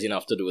not crazy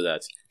enough to do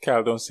that.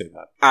 Carl, don't say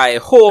that. I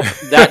hope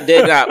that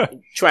they're not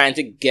trying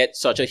to get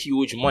such a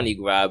huge money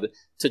grab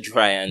to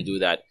try and do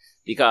that.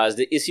 Because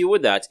the issue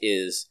with that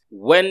is,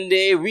 when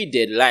they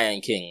redid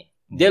Lion King,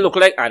 They look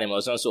like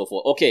animals and so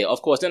forth. Okay,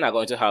 of course, they're not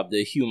going to have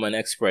the human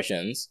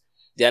expressions.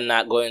 They're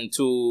not going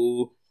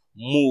to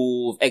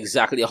move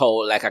exactly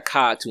how like a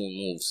cartoon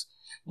moves.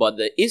 But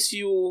the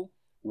issue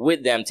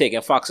with them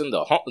taking Fox and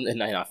the Hunt,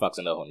 not Fox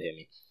and the Hunt, hear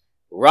me.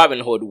 Robin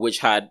Hood, which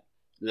had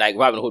like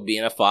Robin Hood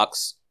being a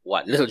fox,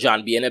 Little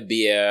John being a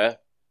bear,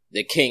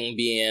 the king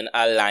being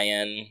a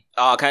lion,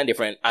 all kind of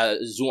different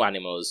zoo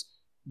animals.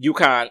 You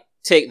can't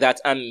take that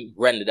and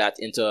render that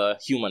into a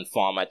human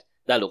format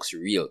that looks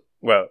real.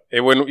 Well,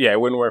 it wouldn't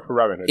work for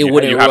Robin Hood. It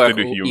wouldn't work. Have to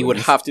do humans. You would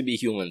have to be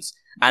humans.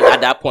 And at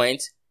that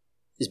point,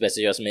 it's best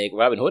to just make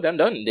Robin Hood and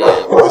done.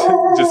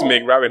 Just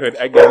make Robin Hood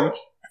again.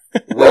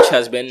 Which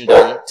has been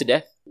done to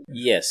death.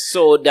 Yes,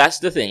 so that's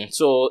the thing.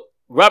 So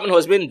Robin Hood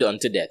has been done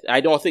to death.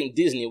 I don't think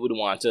Disney would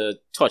want to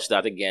touch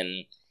that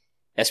again,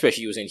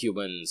 especially using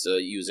humans,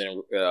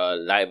 using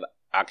live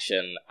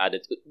action.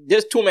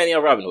 There's too many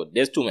of Robin Hood.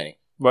 There's too many.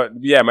 But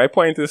yeah, my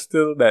point is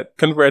still that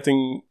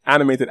converting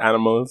animated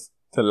animals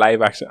to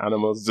live action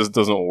animals just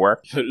doesn't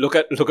work. Look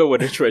at what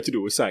they tried to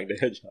do with Sonic the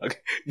Hedgehog,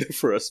 the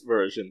first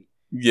version.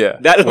 Yeah,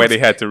 where they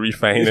had to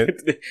refine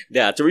it. They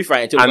had to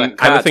refine it. And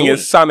the thing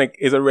is, Sonic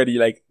is already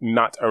like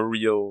not a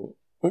real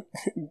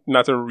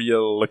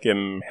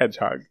looking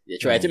hedgehog. They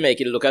tried to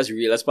make it look as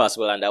real as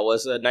possible, and that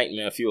was a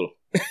nightmare fuel.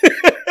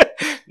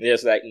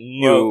 Just like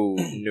no.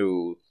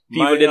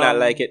 People did not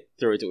like it.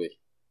 Throw it away.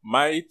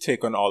 My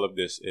take on all of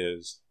this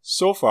is,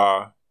 so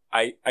far,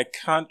 I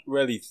can't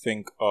really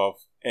think of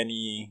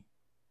any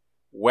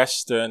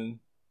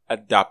Western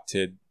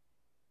adapted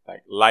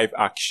like live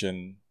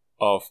action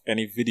of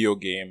any video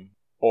game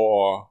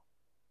or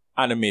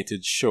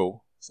animated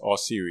show or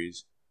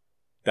series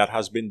that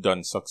has been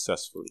done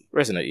successfully.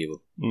 Resident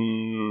Evil.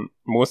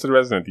 Most of the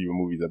Resident Evil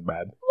movies are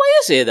bad. Why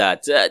you say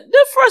that?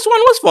 The first one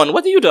was fun.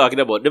 What are you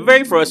talking about? The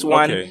very first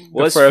one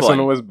was fun. The first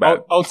one was bad.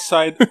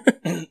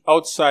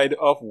 Outside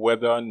of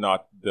whether or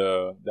not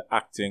the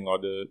acting or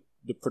the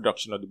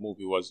production of the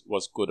movie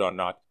was good or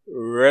not,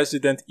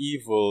 Resident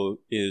Evil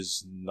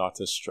is not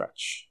a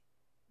stretch.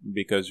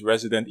 Because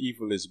Resident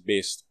Evil is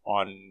based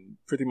on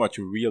pretty much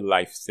real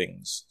life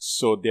things.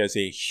 So there's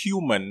a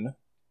human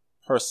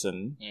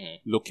person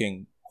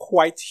looking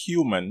quite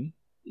human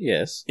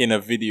in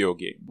a video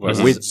game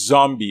with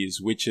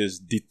zombies, which is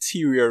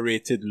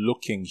deteriorated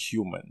looking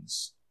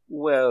humans.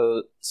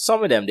 Well,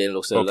 some of them they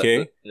look so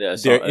okay.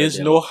 There is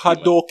no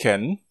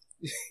Hadouken.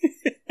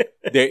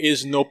 There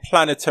is no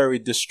planetary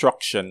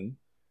destruction.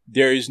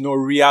 There is no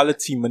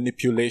reality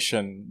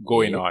manipulation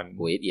going on.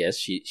 Wait, yes,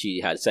 she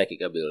had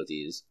psychic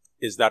abilities.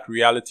 Is that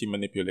reality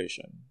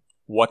manipulation?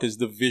 What is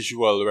the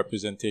visual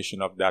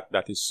representation of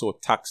that is so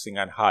taxing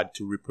and hard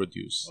to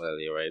reproduce? Well,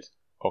 you're right.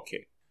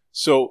 Okay.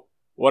 So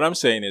what I'm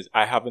saying is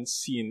I haven't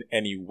seen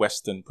any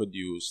Western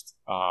produced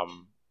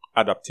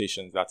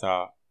adaptations that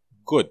are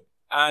good.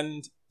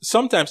 And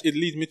sometimes it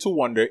leads me to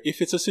wonder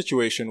if it's a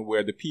situation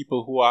where the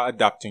people who are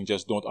adapting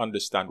just don't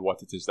understand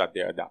what it is that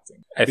they're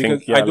adapting. I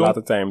think a lot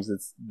of times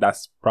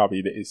that's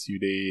probably the issue.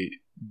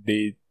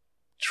 They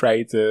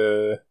try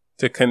to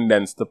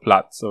condense the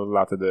plots of a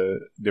lot of the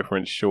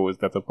different shows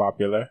that are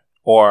popular,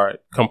 or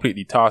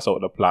completely toss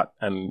out the plot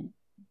and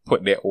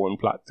put their own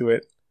plot to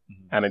it.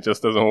 Mm-hmm. And it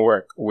just doesn't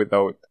work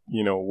without,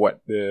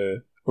 what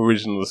the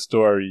original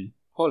story,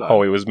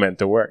 how it was meant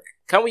to work.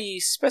 Can we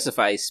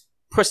specify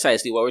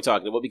precisely what we're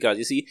talking about? Because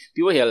you see,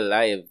 people hear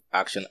live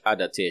action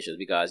adaptations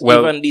because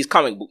even these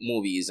comic book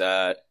movies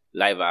are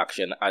live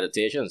action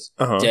adaptations.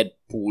 Uh-huh.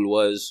 Deadpool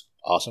was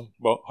awesome.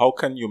 But how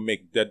can you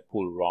make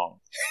Deadpool wrong?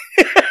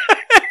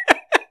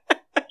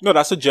 No,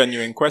 that's a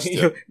genuine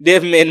question.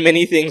 They've made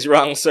many things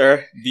wrong,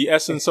 sir. The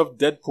essence of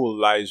Deadpool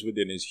lies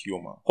within his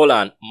humor. Hold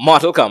on.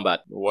 Mortal Kombat.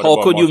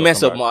 How could you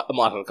mess up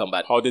Mortal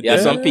Kombat? How did they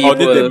mess those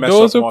up?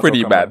 Those are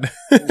pretty bad.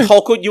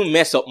 How could you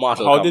mess up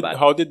Mortal Kombat?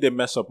 How did they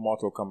mess up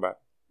Mortal Kombat?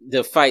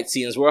 The fight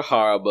scenes were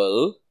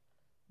horrible.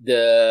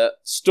 The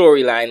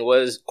storyline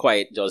was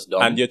quite just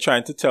dumb. And you're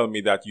trying to tell me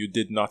that you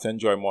did not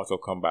enjoy Mortal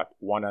Kombat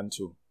 1 and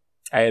 2?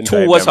 I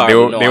enjoyed 2 was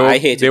horrible. I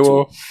hated 2. They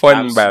were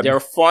fun, bad. They were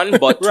fun,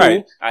 but 2,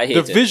 right. I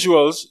hated.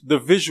 The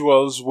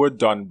visuals were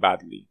done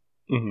badly,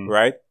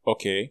 right?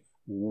 Okay.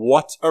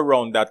 What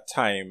around that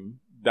time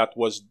that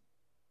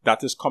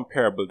is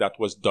comparable, that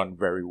was done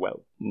very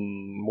well?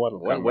 Mortal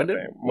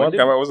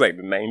Kombat was like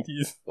the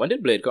 90s. When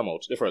did Blade come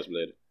out? The first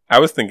Blade? I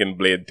was thinking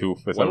Blade 2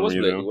 for some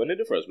reason. When did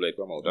the first Blade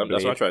come out?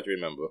 That's what I'm trying to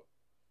remember.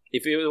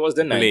 If it was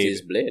the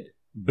 90s,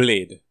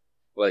 Blade.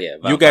 Well, yeah.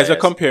 Vampires. You guys are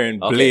comparing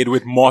Blade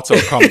with Mortal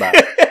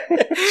Kombat.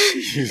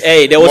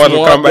 Hey, there was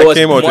Mortal Kombat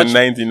came out in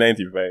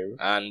 1995.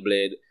 And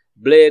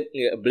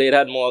Blade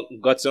had more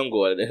guts and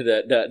gore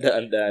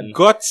than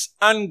guts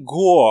and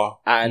gore,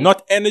 and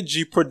not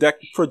energy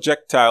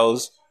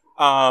projectiles.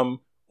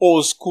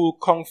 Old school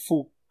kung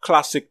fu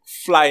classic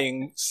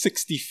flying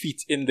 60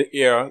 feet in the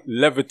air,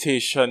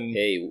 levitation.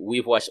 Hey,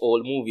 we've watched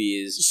old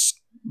movies.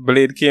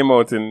 Blade came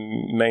out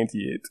in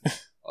 98.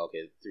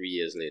 Okay, 3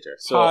 years later.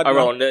 So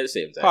around the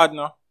same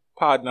time.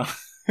 Partner.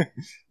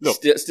 Look,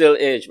 still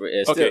ageable.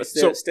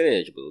 Still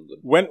ageable.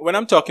 When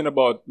I'm talking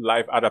about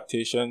live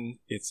adaptation,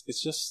 it's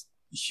just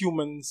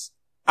humans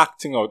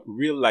acting out,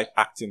 real life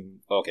acting,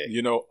 Okay.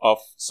 of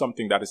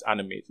something that is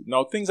animated.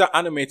 Now, things are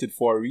animated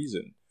for a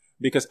reason,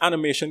 because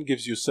animation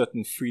gives you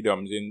certain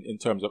freedoms in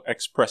terms of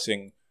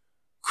expressing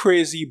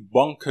crazy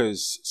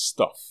bonkers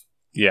stuff.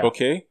 Yeah.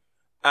 Okay?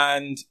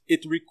 And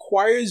it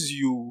requires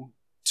you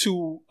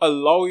to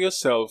allow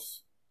yourself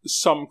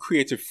some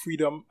creative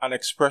freedom and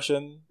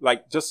expression.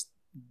 Like, just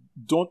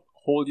don't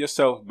hold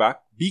yourself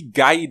back. Be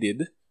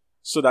guided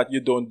so that you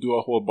don't do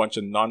a whole bunch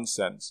of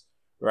nonsense,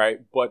 right?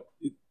 But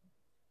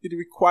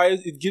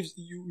it gives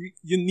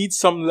you need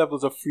some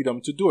levels of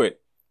freedom to do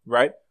it,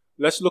 right?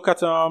 Let's look at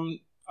some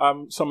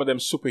of them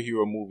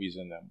superhero movies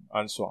in them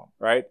and so on,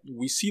 right?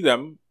 We see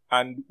them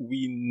and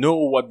we know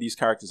what these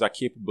characters are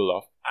capable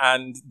of,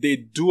 and they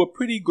do a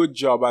pretty good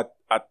job at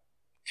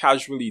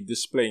casually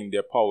displaying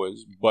their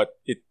powers, but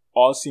it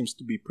all seems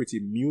to be pretty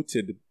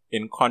muted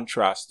in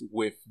contrast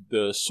with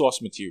the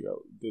source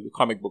material, the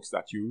comic books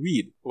that you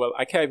read. Well,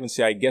 I can't even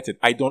say I get it.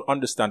 I don't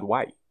understand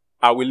why.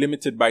 Are we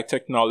limited by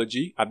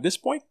technology at this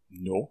point?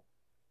 No.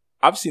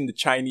 I've seen the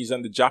Chinese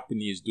and the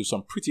Japanese do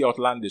some pretty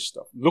outlandish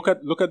stuff. Look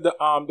at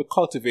the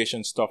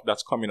cultivation stuff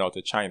that's coming out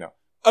of China.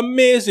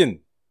 Amazing.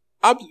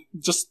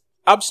 Just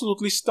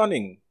absolutely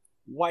stunning.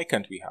 Why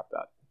can't we have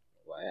that?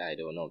 Why, I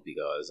don't know,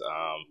 because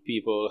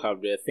people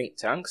have their think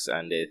tanks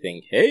and they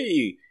think,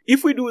 hey,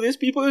 if we do this,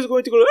 people is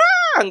going to go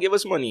and give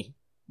us money.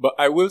 But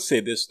I will say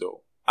this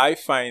though. I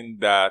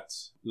find that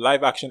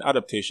live action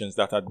adaptations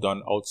that are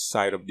done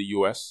outside of the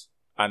US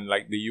and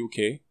like the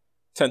UK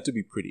tend to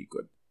be pretty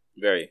good.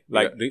 Very.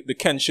 Like the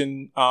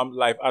Kenshin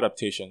live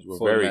adaptations were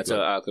very good. Fullmetal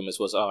Alchemist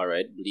was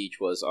alright. Bleach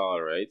was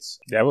alright.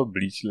 They have a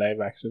Bleach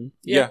live action.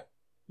 Yeah.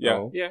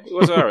 Oh. Yeah, it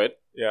was alright.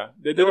 Yeah,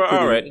 they They did were a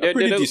pretty, alright. a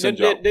pretty decent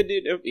job. They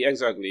did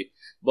exactly.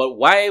 But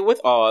why,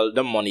 with all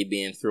the money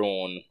being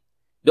thrown,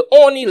 the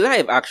only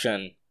live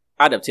action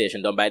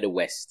adaptation done by the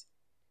West,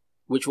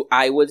 which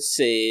I would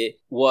say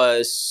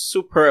was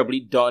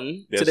superbly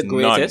done to the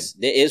greatest,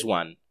 there is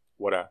one.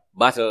 What a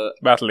Battle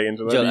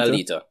Angel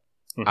Alita.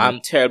 Mhm. I'm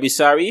terribly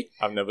sorry.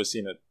 I've never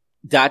seen it.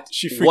 That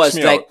She freaks was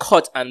me like out.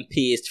 cut and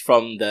paste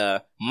from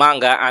the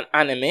manga and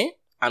anime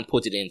and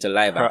put it into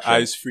live Her action.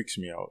 eyes freaks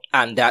me out.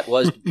 And that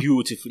was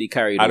beautifully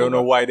carried I don't know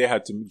over. why they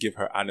had to give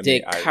her anime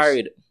They eyes.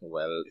 carried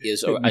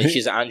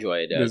she's an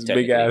android. This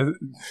Technically. big ass.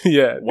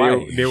 Yeah,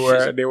 Why? they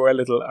were a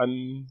little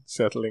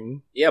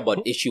unsettling. Yeah,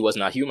 but if she was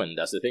not human,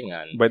 that's the thing,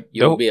 and But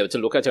you'll be able to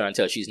look at her and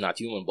tell she's not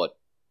human. But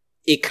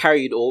it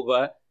carried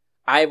over.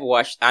 I've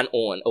watched and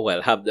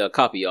have the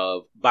copy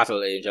of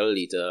Battle Angel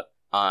Alita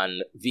on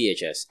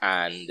VHS,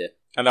 and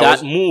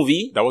that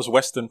movie. That was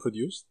Western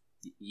produced.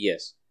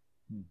 Yes,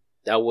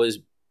 that was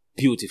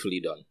beautifully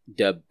done.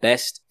 The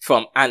best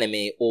from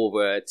anime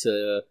over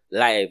to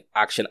live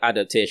action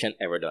adaptation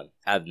ever done.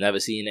 I've never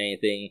seen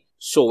anything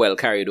so well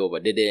carried over.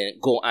 They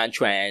didn't go and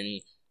try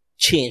and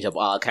change up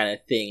all kind of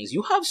things.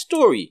 You have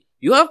story,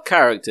 you have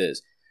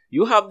characters,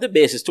 you have the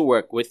basis to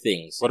work with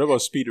things. What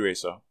about Speed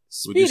Racer?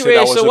 Would Speed you say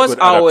that Racer a was good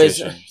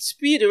always adaptation?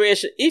 Speed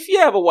Racer. If you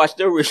ever watched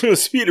the original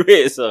Speed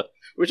Racer,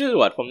 which is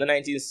what, from the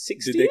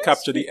 1960s? Did they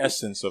capture the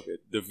essence of it,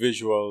 the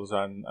visuals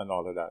and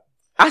all of that?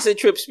 Acid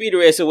Trip Speed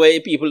Racer, where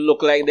people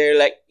look like they're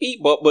like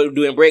but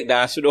doing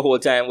breakdance through the whole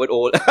time with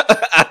old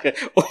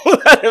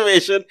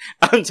animation.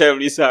 I'm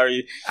terribly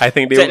sorry. I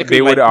think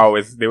they would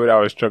always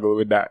struggle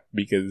with that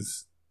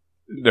because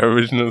the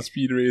original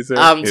Speed Racer.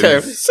 I'm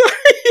terribly sorry.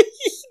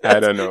 I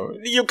don't know.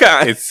 You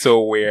can't. It's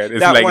so weird.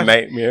 It's That like one-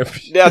 nightmare.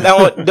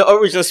 that one, the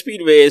original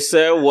Speed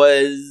Racer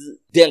was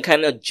then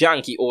kind of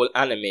janky old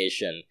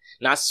animation,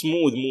 not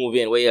smooth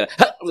moving. Where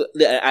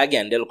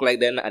again they look like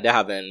they're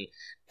having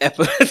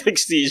epileptic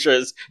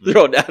seizures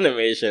throughout the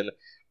animation.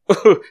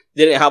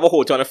 They didn't have a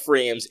whole ton of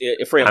frames,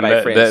 frame And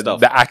by frame stuff.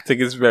 the acting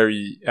is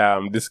very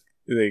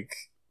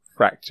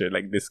fractured,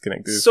 like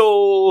disconnected.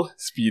 So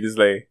Speed is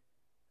like,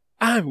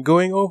 I'm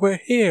going over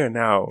here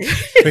now.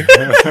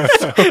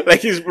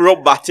 like he's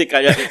robotic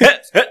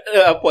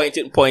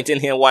and pointing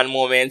here one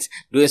moment,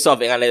 doing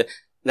something, and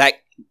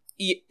like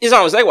it's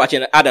almost like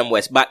watching Adam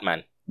West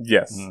Batman.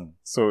 Yes.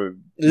 So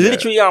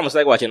Literally almost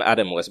like watching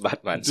Adam West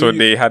Batman. So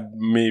they had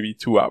maybe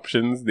two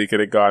options. They could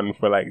have gone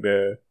for like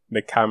the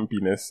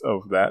campiness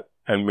of that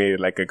and made it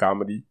like a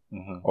comedy,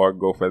 or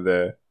go for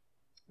the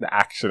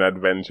action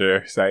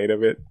adventure side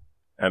of it.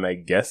 And I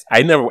guess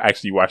I never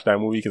actually watched that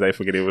movie because I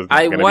figured it was not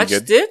I gonna watched be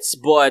good. it,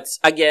 but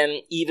again,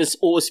 even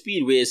old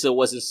Speed Racer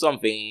wasn't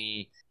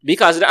something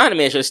because of the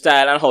animation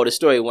style and how the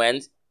story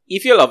went.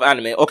 If you love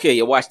anime, okay,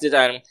 you watched it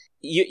and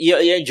you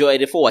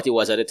enjoyed it for what it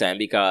was at the time,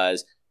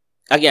 because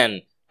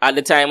again, at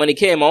the time when it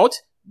came out,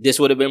 this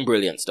would have been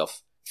brilliant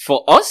stuff.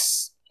 For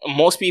us,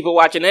 most people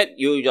watching it,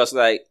 you just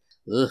like,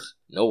 ugh,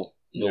 no.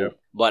 Yeah.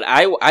 But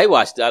I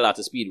watched a lot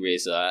of Speed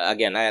Racer.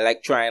 Again, I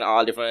like trying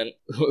all different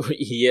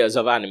years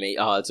of anime,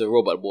 to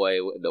Robot Boy,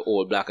 the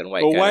old black and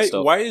white kind of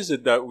stuff. Why is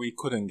it that we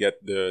couldn't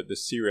get the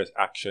serious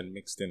action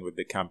mixed in with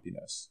the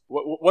campiness?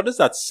 What does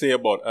that say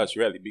about us,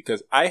 really?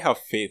 Because I have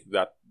faith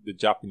that the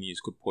Japanese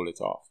could pull it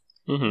off.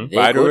 Mm-hmm.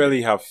 But I don't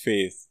really have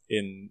faith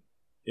in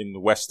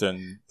in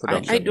Western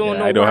production. I don't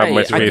know I don't have why.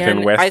 much faith Again, in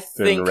I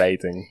Western think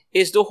writing.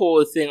 it's the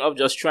whole thing of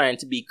just trying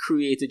to be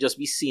creative, just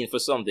be seen for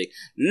something.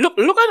 Look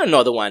at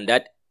another one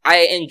that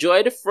I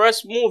enjoyed the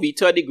first movie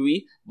to a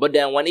degree, but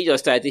then when it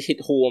just started to hit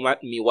home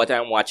at me what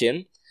I'm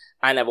watching,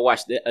 I never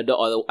watched the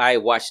other. I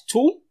watched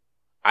 2,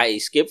 I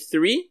skipped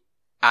 3,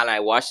 and I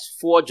watched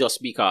 4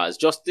 just because,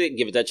 just to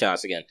give it a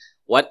chance again.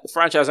 What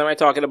franchise am I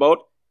talking about?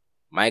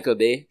 Michael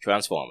Bay,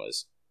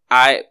 Transformers.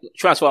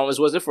 Transformers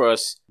was the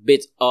first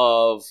bit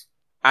of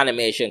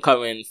animation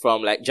coming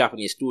from like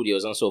Japanese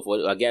studios and so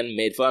forth. Again,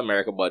 made for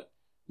America, but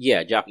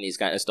yeah, Japanese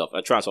kind of stuff.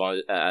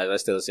 Transformers, as I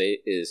still say,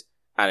 is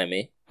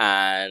anime.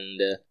 And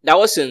that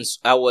was since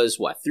I was,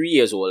 3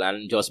 years old,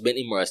 and just been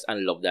immersed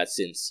and loved that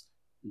since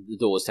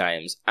those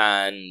times.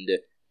 And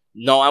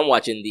now I'm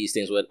watching these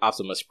things with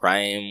Optimus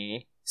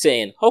Prime,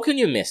 saying, how can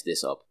you mess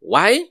this up?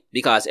 Why?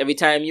 Because every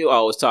time you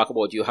always talk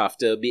about you have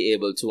to be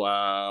able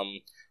to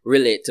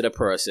relate to the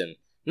person.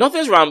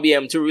 Nothing's wrong being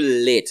able to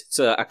relate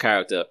to a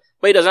character,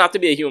 but it doesn't have to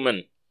be a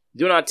human.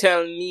 Do not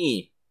tell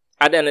me,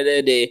 at the end of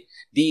the day,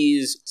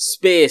 these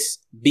space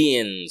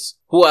beings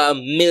who are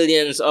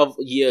millions of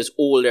years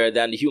older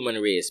than the human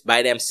race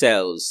by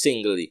themselves,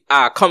 singly,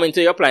 are coming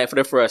to your planet for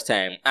the first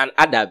time, and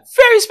at that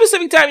very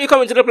specific time you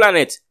come into the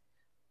planet,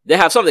 they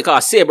have something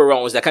called saber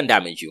rounds that can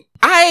damage you.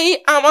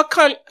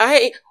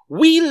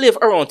 We live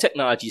around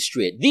technology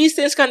straight. These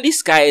things can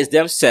disguise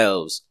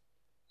themselves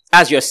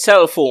as your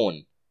cell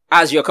phone,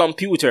 as your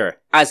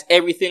computer, as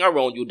everything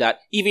around you, that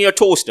even your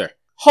toaster.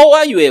 How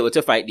are you able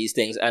to fight these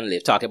things and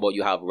live? Talking about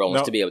you have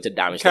rounds to be able to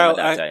damage Kyle,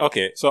 them at that time.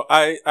 Okay, so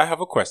I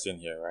have a question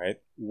here, right?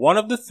 One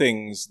of the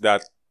things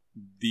that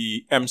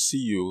the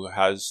MCU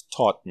has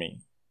taught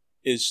me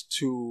is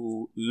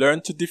to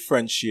learn to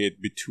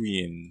differentiate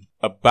between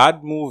a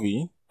bad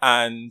movie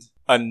and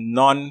a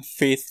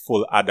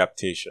non-faithful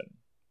adaptation.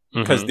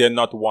 Because they're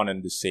not one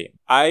and the same.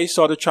 I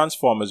saw the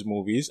Transformers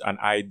movies and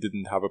I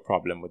didn't have a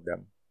problem with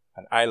them.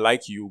 And I,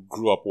 like you,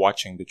 grew up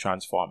watching the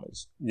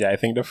Transformers. Yeah, I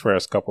think the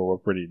first couple were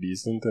pretty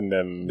decent, and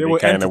then They were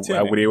kind of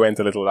entertaining. they went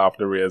a little off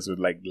the rails with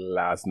like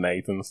Last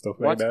Night and stuff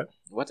like that.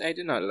 What I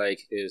do not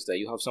like is that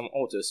you have some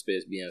outer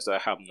space beings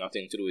that have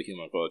nothing to do with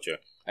human culture,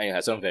 and you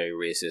have some very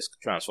racist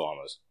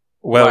Transformers.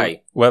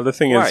 Why? Well, the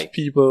thing Why? is,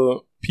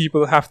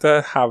 people have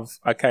to have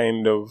a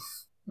kind of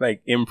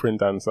like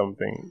imprint on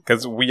something,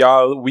 because we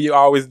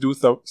always do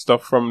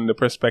stuff from the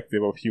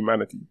perspective of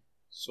humanity.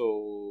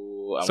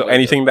 So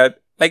anything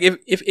that, like,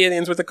 if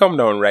aliens were to come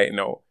down right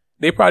now,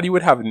 they probably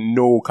would have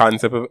no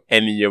concept of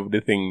any of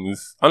the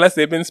things, unless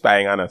they've been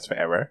spying on us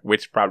forever,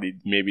 which probably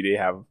maybe they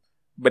have,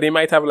 but they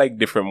might have like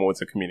different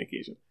modes of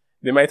communication.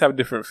 They might have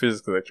different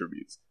physical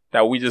attributes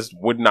that we just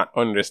would not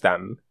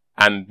understand,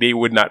 and they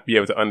would not be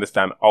able to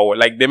understand our,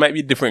 like, there might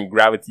be different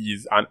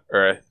gravities on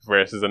Earth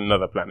versus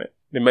another planet.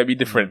 They might be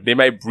different. They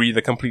might breathe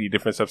a completely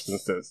different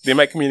substances. They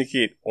might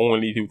communicate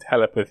only through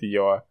telepathy,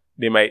 or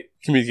they might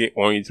communicate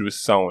only through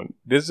sound.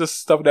 There's just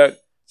stuff that,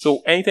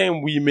 so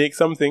anytime we make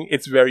something,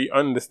 it's very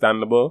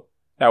understandable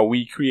that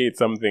we create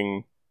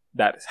something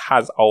that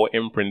has our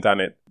imprint on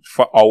it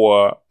for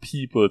our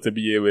people to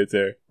be able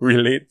to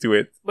relate to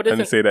it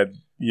and say that,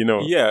 you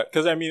know. Yeah,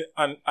 because I mean,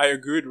 and I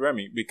agree with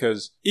Remy,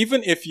 because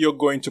even if you're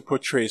going to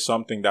portray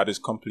something that is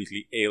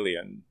completely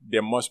alien,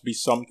 there must be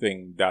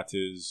something that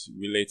is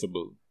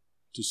relatable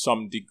to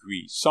some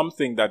degree.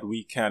 Something that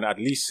we can at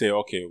least say,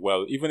 okay,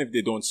 well, even if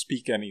they don't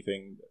speak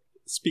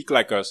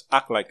like us,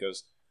 act like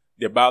us,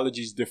 their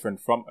biology is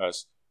different from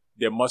us,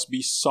 there must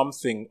be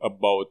something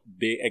about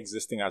they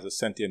existing as a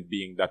sentient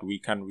being that we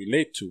can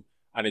relate to.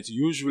 And it's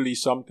usually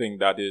something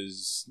that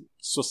is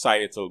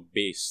societal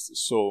based.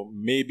 So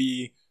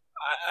maybe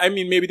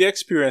they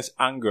experience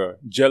anger,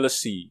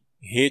 jealousy,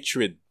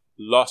 hatred,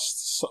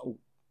 lust,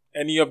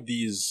 any of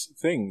these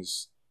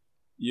things.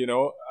 You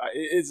know,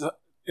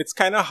 it's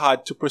kind of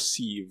hard to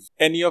perceive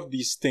any of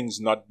these things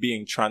not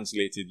being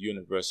translated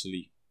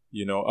universally,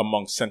 you know,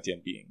 among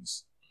sentient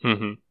beings.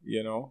 Mm-hmm.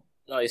 You know?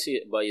 No, you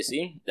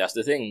see, that's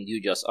the thing.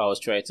 You just always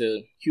try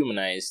to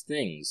humanize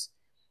things.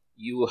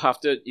 You have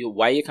to.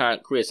 Why you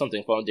can't create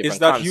something from different? Is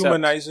that concepts?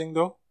 humanizing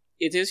though?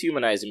 It is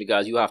humanizing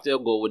because you have to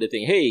go with the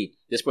thing. Hey,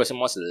 this person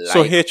must like.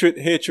 So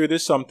hatred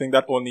is something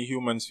that only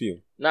humans feel.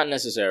 Not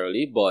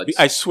necessarily, but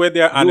I swear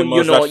there are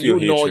animals that feel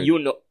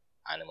hatred.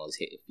 Animals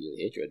feel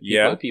hatred.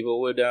 Yeah. People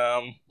would.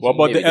 What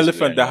about the maybe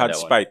elephant that disagree on had that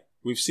one. spite?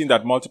 We've seen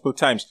that multiple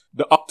times.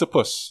 The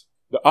octopus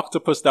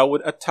that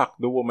would attack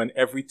the woman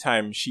every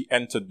time she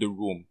entered the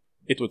room.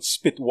 It would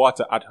spit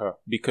water at her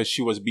because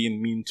she was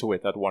being mean to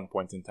it at one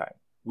point in time.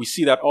 We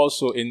see that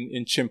also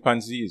in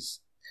chimpanzees.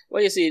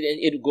 Well, you see,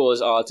 it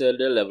goes all to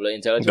the level of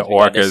intelligence. The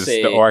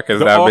orcas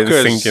that have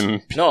been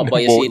sinking. No,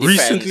 but you see, it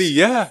recently,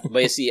 yeah.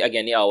 But you see,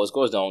 again, it always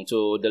goes down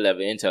to the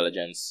level of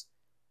intelligence.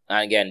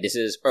 And again, this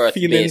is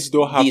Earth-based. Feelings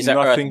don't have These are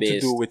nothing Earth-based. to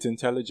do with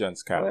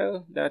intelligence, Kyle.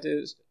 Well, that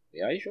is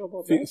Yeah, are you sure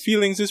about that?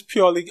 Feelings is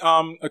purely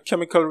a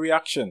chemical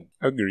reaction.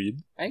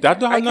 Agreed. That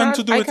don't have nothing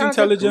to do with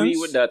intelligence. I agree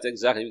with that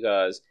exactly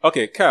because...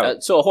 Okay, Cal.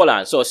 So hold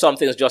on. So some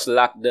things just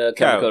lack the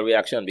chemical Cal,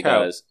 reaction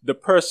because... the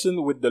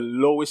person with the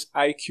lowest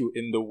IQ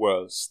in the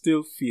world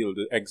still feel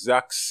the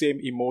exact same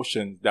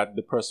emotion that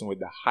the person with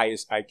the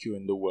highest IQ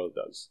in the world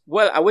does.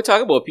 Well, we're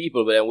talking about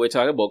people, but then we're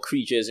talking about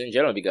creatures in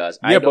general because...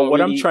 Yeah, but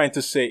what I'm trying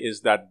to say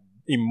is that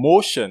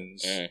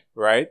emotions,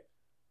 right,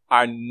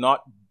 are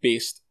not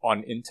based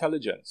on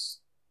intelligence.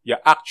 Your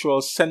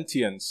actual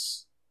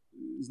sentience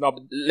is not.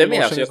 Let me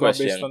ask you a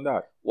question. Based on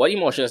that. What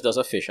emotions does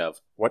a fish have?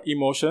 What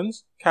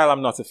emotions? Kyle,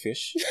 I'm not a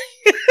fish.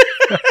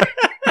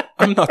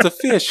 I'm not a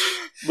fish.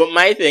 But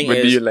my thing but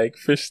is... do you like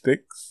fish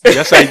sticks?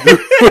 Yes, I do.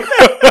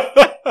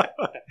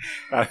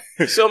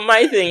 So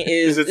my thing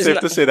is... Is it safe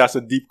to say that's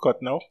a deep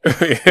cut now?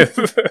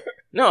 Yes.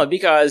 No,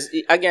 because,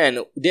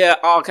 again, there are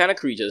all kind of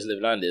creatures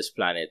living on this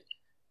planet.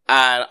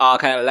 And all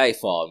kind of life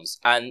forms.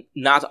 And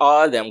not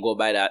all of them go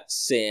by that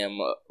same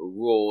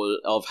role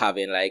of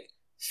having, like,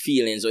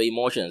 feelings or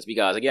emotions.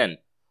 Because, again,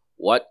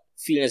 what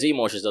feelings or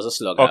emotions does a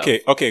slug have?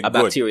 Okay, a good.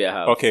 bacteria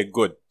have? Okay,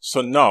 good.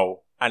 So now,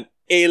 an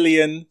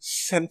alien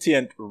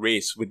sentient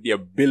race with the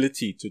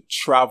ability to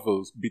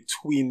travel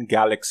between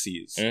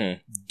galaxies.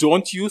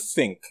 Don't you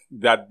think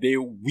that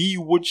we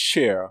would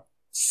share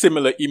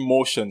similar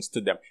emotions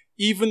to them?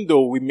 Even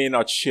though we may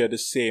not share the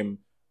same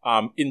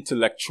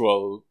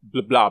intellectual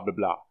blah, blah, blah,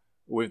 blah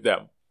with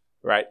them,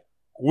 right?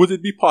 Would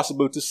it be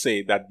possible to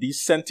say that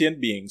these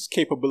sentient beings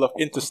capable of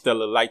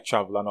interstellar light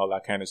travel and all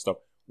that kind of stuff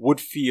would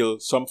feel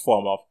some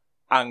form of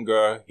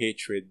anger,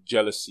 hatred,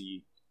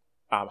 jealousy,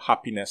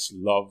 happiness,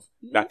 love,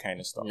 that kind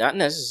of stuff? Not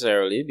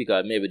necessarily,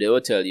 because maybe they will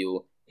tell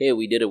you, hey,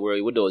 we did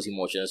away with those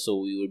emotions so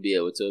we would be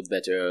able to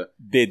better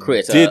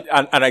create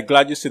and I'm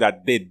glad you said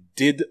that. They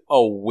did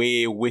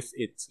away with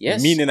it.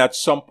 Yes. Meaning at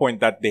some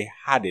point that they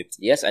had it.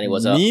 Yes, and it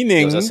was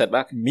a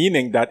setback.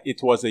 Meaning that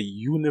it was a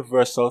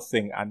universal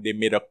thing and they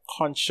made a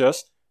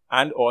conscious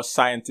and or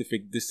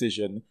scientific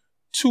decision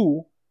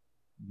to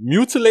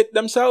mutilate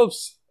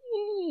themselves.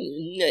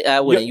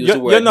 I wouldn't use the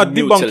word You're not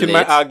mutilate. debunking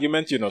my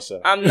argument, you know,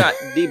 sir. I'm not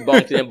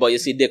debunking it, but you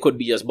see, they could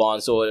be just born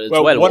so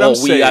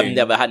we have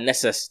never had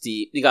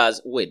necessity.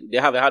 Because, wait, they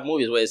haven't had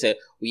movies where they say,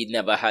 we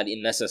never had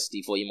a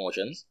necessity for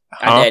emotions.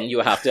 And then you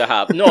have to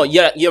have... No,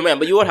 you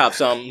remember, you would have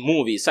some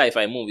movies,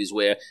 sci-fi movies,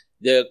 where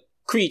the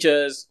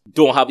creatures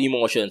don't have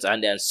emotions,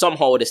 and then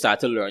somehow they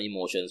start to learn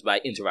emotions by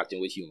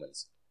interacting with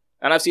humans.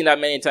 And I've seen that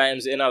many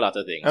times in a lot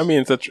of things. I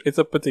mean, it's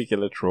a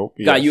particular trope.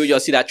 Yeah, you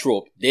just see that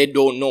trope. They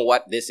don't know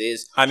what this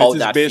is, and how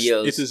that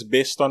feels. It is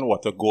based on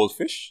what? A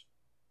goldfish?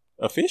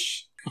 A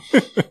fish?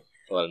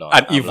 Well, no.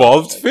 An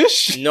evolved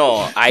fish?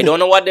 No, I don't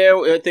know what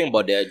they're thinking,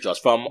 but they're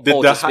just from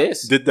outer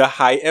space. Did the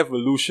high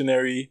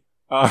evolutionary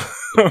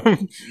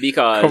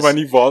because come and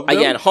evolve them?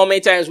 Again, how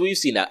many times we've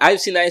seen that?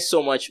 I've seen that in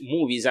so much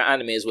movies and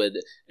animes where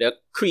the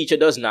creature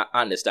does not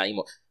understand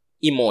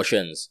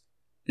emotions.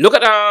 Look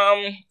at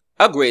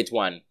a great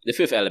one, The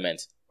Fifth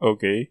Element.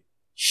 Okay.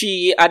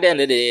 She, at the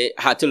end of the day,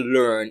 had to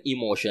learn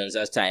emotions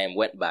as time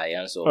went by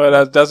and so on.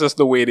 Well, that's just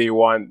the way they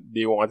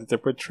wanted to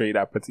portray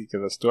that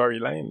particular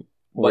storyline.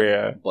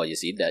 But you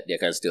see that they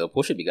can still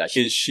push it because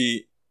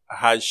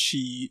has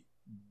she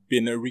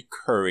been a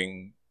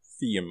recurring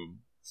theme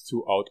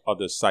throughout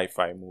other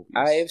sci-fi movies?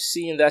 I've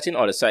seen that in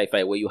other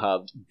sci-fi where you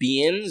have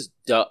beings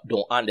that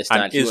don't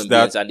understand human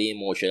beings and the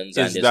emotions,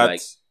 and it's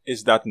like...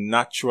 Is that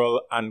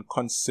natural and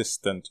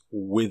consistent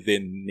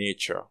within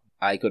nature?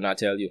 I could not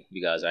tell you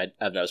because I've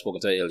never spoken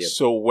to an alien.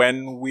 So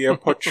when we are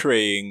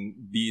portraying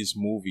these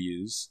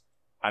movies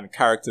and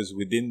characters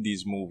within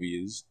these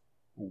movies,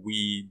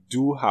 we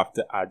do have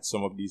to add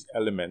some of these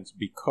elements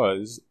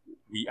because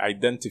we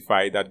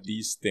identify that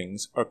these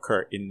things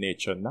occur in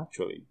nature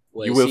naturally.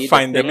 Well, you will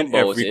find them in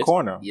every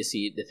corner. You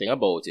see, the thing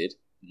about it,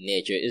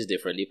 nature is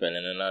different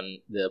depending on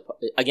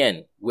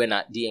again, we're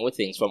not dealing with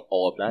things from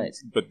our planet.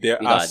 But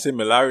there are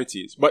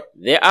similarities. But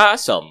there are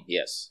some,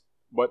 yes.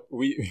 But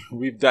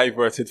we've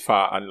diverted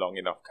far and long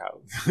enough,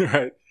 Carl.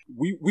 Right?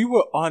 We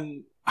were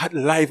on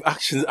live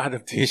action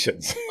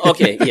adaptations.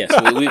 Okay, yes.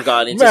 We've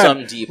gone into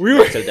some deep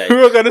mental dive. We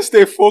were going to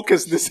stay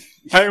focused this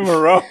time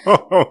around.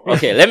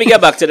 Okay, let me get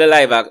back to the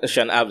live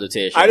action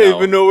adaptation. I don't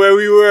even know where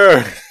we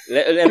were.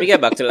 Let me get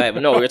back to live.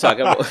 No, we were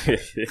talking about...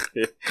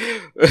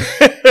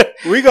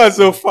 We got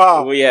so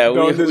far. We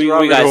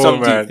got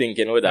some deep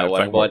thinking with that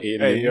one. But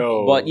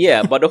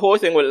the whole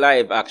thing with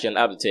live action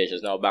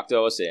adaptations, now back to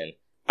what I was saying.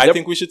 I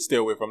think we should stay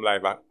away from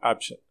live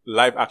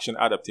action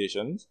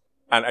adaptations.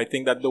 And I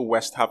think that the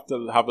West have a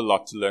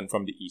lot to learn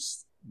from the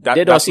East.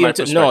 They don't seem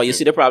to. No, you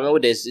see, the problem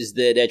with this is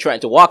they're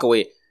trying to walk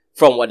away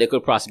from what they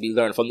could possibly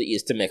learn from the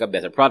East to make a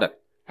better product.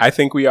 I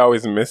think we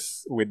always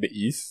miss with the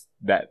East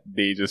that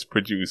they just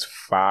produce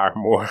far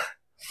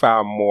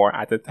more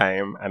at a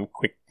time and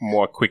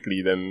more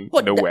quickly than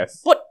the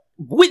West. But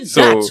with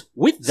that,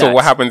 so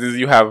what happens is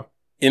you have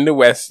in the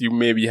West you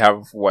maybe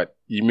have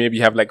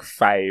like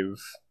 5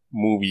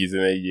 movies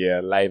in a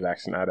year, live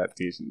action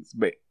adaptations,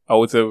 but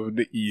out of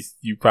the East,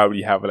 you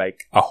probably have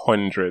like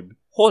 100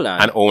 Hold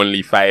on. and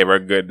only 5 are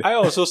good. I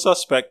also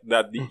suspect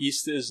that the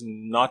East is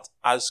not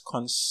as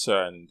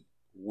concerned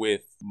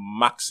with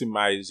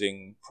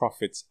maximizing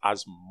profits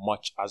as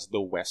much as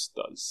the West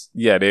does.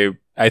 Yeah,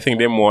 I think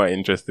they're more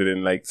interested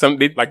in they're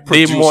more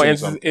producing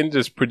interested in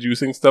just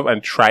producing stuff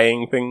and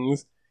trying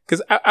things.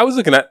 Because I was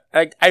looking at,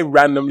 I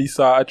randomly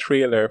saw a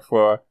trailer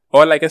or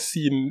a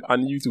scene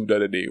on YouTube the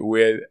other day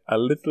where a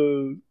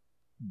little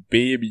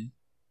baby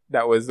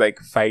that was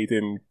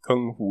fighting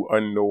kung fu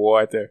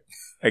underwater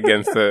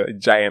against a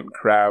giant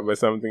crab or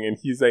something, and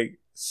he's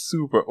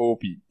super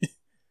OP.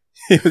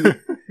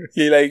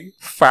 he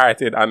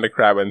farted on the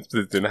crab and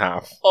split it in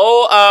half.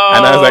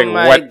 And I was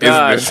like, what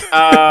is this?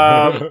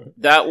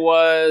 That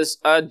was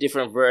a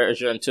different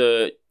version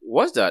to,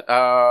 what's that?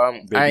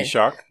 Baby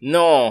Shark?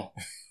 No.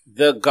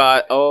 The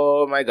God,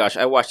 oh my gosh,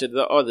 I watched it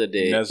the other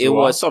day. Nezwa? It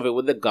was something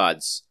with the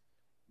gods.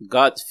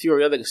 God's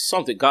Fury,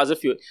 something, Gods of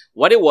Fury.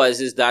 What it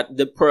was is that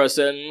the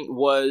person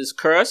was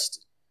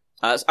cursed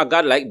as a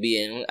godlike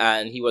being,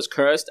 and he was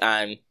cursed,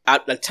 and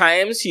at the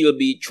times he'll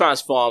be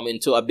transformed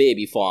into a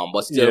baby form,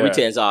 but still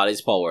retains all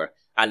his power.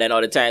 And then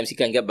other times he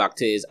can get back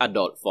to his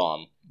adult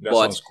form. That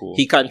sounds cool.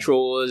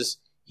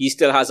 He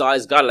still has all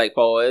his godlike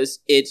powers.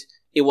 It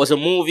was a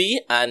movie,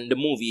 and the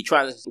movie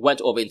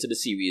went over into the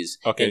series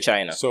in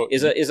China. So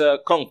it's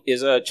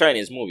a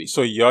Chinese movie.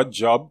 So your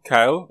job,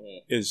 Kyle,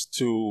 is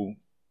to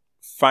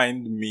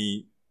find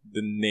me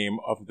the name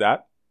of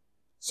that,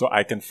 so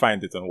I can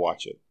find it and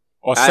watch it,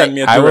 or send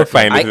me a direct. I will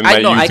find it in my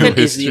YouTube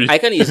history. I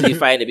can easily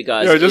find it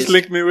because just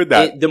link me with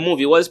that. The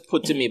movie was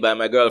put to me by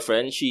my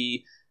girlfriend.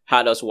 She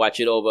had us watch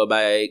it over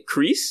by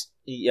Chris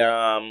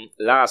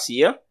last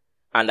year,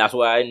 and that's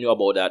why I knew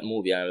about that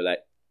movie. And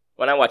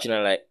when I'm watching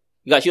it,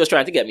 because she was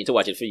trying to get me to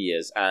watch it for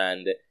years,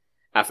 and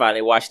I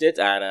finally watched it,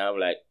 and I'm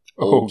like,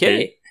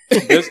 okay.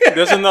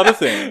 There's another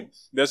thing.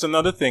 There's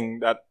another thing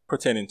that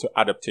pertaining to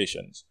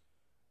adaptations,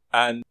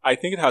 and I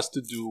think it has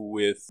to do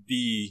with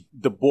the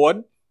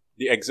board,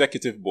 the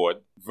executive board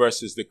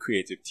versus the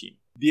creative team.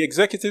 The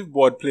executive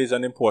board plays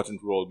an important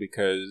role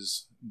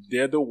because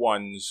they're the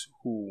ones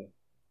who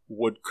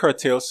would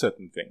curtail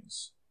certain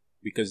things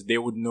because they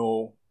would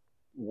know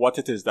what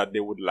it is that they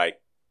would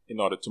like in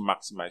order to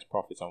maximize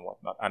profits and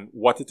whatnot, and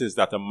what it is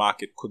that a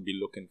market could be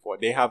looking for.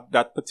 They have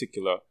that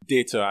particular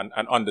data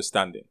and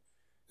understanding.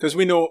 Because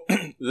we know,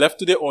 left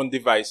to their own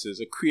devices,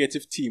 a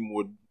creative team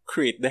would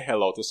create the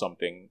hell out of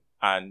something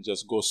and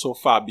just go so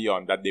far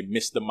beyond that they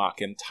miss the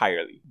mark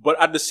entirely.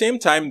 But at the same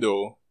time,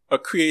 though, a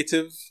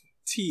creative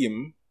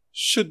team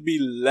should be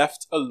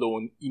left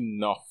alone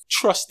enough,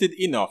 trusted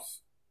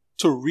enough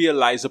to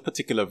realize a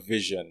particular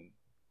vision.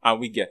 And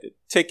we get it.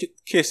 Take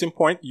it, case in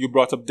point, you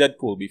brought up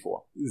Deadpool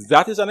before.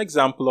 That is an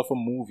example of a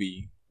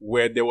movie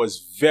where there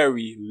was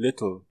very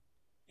little,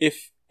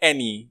 if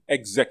any,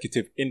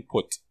 executive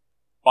input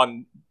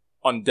on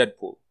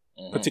Deadpool,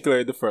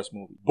 particularly the first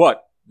movie.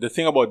 But the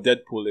thing about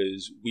Deadpool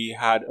is we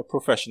had a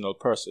professional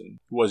person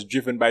who was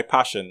driven by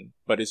passion,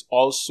 but is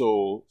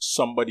also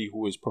somebody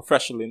who is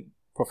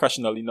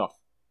professional enough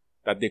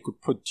that they could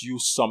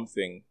produce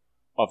something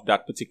of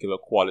that particular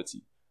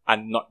quality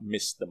and not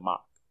miss the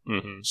mark.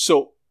 Mm-hmm.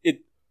 So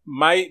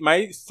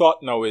my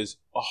thought now is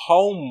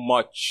how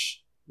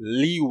much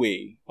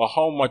leeway or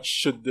how much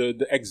should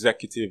the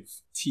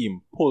executive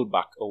team pull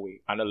back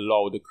away and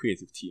allow the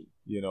creative team,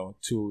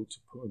 to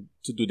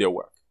do their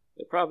work?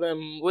 The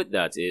problem with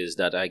that is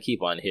that I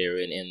keep on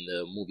hearing in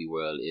the movie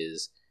world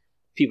is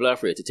people are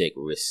afraid to take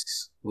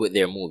risks with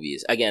their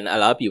movies. Again, a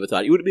lot of people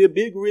thought it would be a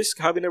big risk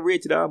having a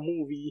rated R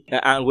movie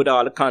and with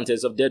all the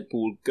contents of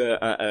Deadpool.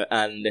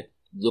 And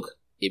look,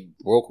 it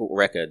broke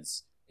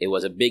records. It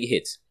was a big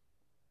hit.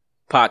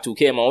 Part 2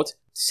 came out,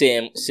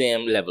 same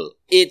level.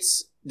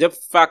 It's the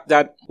fact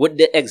that with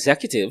the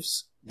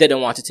executives, they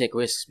don't want to take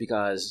risks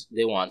because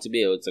they want to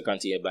be able to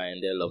continue buying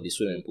their lovely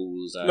swimming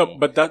pools. No,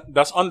 but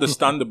that's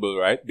understandable,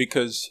 right?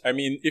 Because, I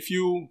mean, if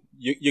you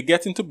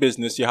get into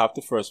business, you have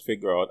to first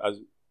figure out, as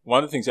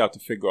one of the things you have to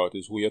figure out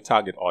is who your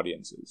target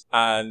audience is.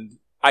 And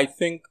I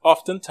think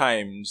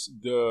oftentimes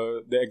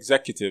the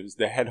executives,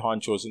 the head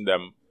honchos in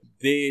them,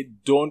 they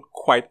don't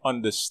quite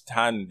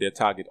understand their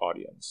target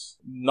audience.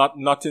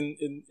 Not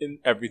in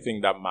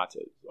everything that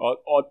matters.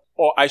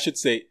 Or I should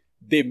say,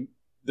 the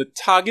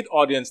target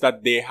audience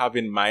that they have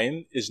in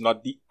mind is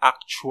not the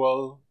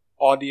actual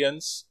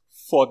audience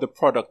for the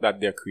product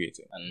that they're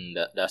creating. And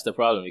that's the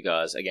problem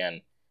because,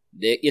 again,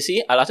 you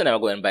see, a lot of them are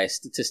going by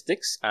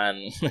statistics.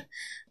 And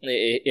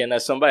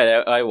somebody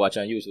that I watch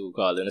on YouTube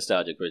called The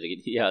Nostalgia Critic,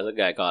 he has a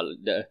guy called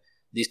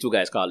these two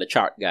guys called the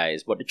chart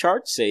guys. But the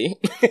charts say,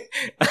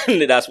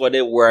 and that's what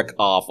they work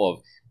off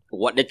of,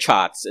 what the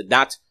charts,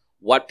 not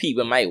what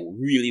people might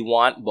really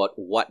want, but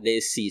what they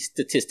see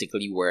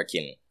statistically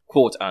working,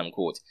 quote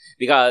unquote.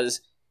 Because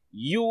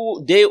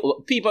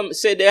people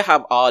say they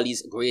have all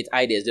these great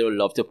ideas they would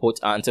love to put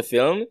onto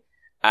film,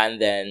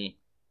 and then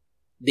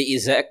the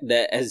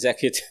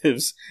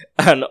executives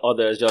and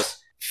others just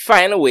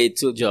find a way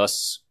to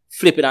just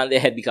flip it on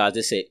their head because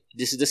they say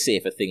this is the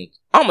safer thing.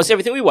 Almost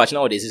everything we watch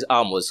nowadays is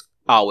almost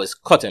always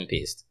cut and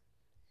paste.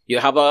 You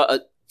have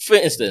For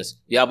instance,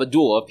 you have a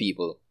duo of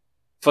people.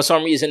 For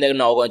some reason, they're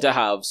now going to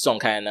have some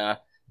kind of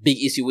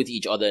big issue with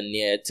each other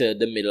near to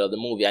the middle of the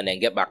movie and then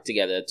get back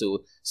together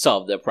to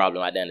solve the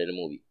problem at the end of the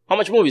movie. How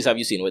much movies have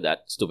you seen with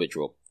that stupid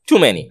trope? Too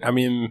many. I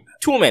mean,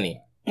 too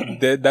many.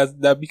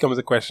 That becomes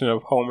a question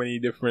of how many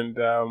different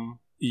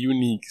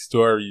unique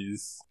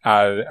stories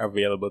are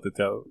available to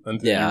tell.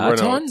 There are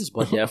tons,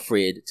 but they're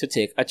afraid to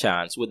take a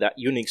chance with that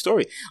unique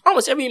story.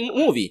 Almost every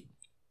movie.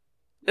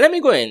 Let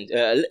me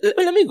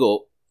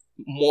go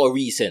more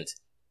recent.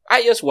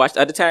 I just watched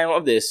at the time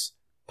of this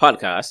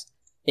podcast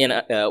in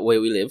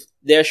where we live.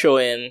 They're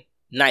showing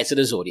Knights of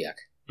the Zodiac.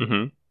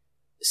 Mm-hmm.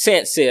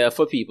 Saint Seiya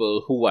for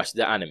people who watch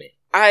the anime.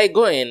 I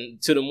go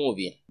into the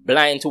movie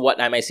blind to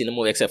what I might see in the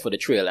movie except for the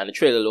trailer, and the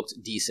trailer looked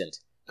decent.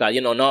 Because,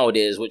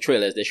 nowadays with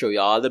trailers, they show you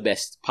all the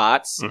best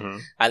parts,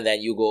 and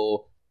then you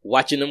go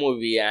watching the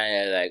movie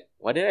and you're like,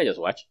 what did I just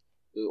watch?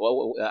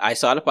 I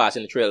saw the parts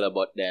in the trailer,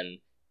 but then,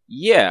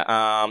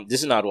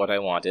 this is not what I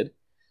wanted.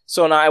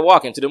 So now I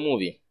walk into the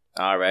movie.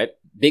 All right.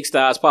 Big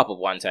stars pop up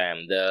one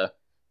time.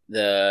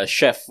 The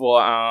chef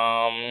for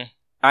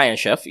Iron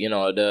Chef,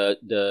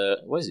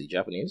 what is he,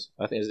 Japanese?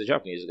 I think it's the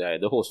Japanese guy,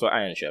 the host for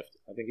Iron Chef.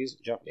 I think he's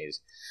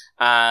Japanese.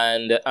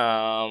 And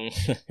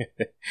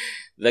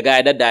the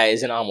guy that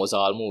dies in almost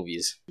all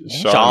movies.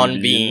 Sean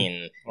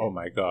Bean. Oh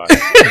my God.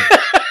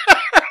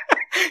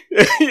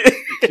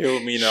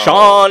 Kill me now.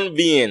 Sean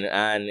Bean.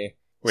 And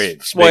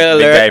wait, spoiler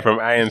the alert. guy from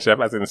Iron Chef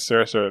as in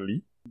Sir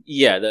Shirley?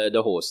 Yeah,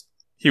 the host.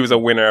 He was a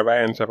winner of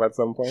Iron Chef at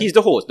some point? He's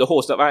the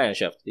host of Iron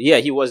Chef. Yeah,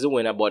 he was the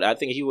winner, but I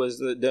think he was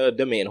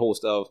the main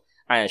host of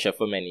Iron Chef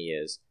for many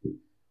years.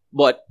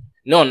 But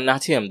no,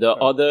 not him.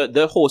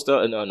 The host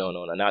of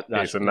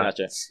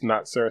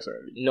not Sir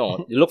Shirley.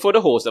 No, look for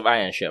the host of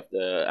Iron Chef,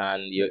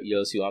 and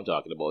you'll see what I'm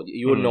talking about.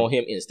 You will know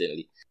him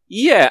instantly.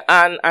 Yeah,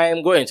 and I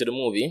am going to the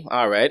movie.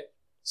 All right,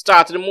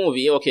 start the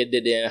movie. Okay,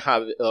 they didn't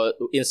have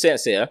in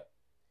Sensei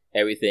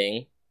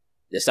everything.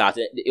 They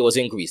started. It was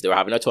in Greece. They were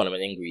having a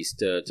tournament in Greece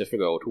to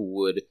figure out who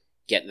would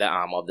get the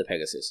armor of the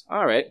Pegasus.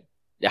 All right,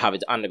 they have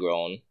it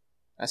underground.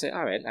 I said,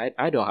 all right,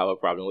 I don't have a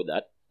problem with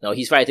that. Now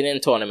he's fighting in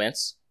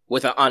tournaments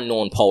with an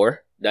unknown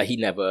power that he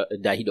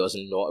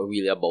doesn't know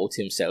really about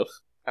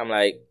himself. I'm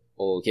like,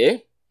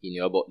 okay, he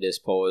knew about this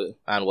power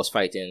and was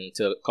fighting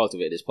to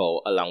cultivate this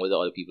power along with the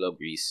other people of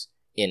Greece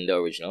in the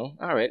original.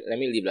 All right, let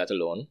me leave that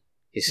alone.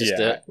 His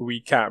sister. Yeah, we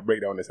can't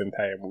break down this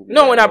entire movie.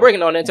 No, we're not breaking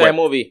down the entire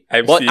movie.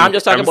 I'm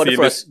just talking about the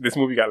first. This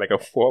movie got like a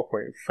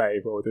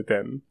 4.5 out of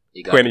 10.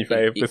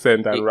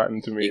 25% on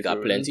Rotten Tomatoes. It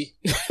got plenty.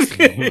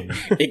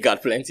 It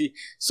got plenty.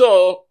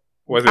 So,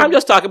 I'm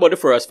just talking about the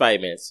first 5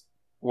 minutes.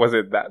 Was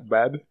it that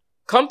bad?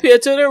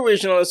 Compared to the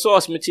original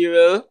source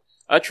material,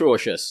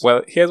 atrocious.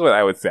 Well, here's what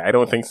I would say. I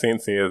don't think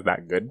Saint Seiya is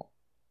that good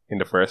in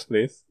the first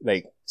place.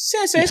 Like,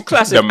 Saint Seiya is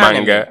classic the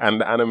manga anime.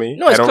 And the anime.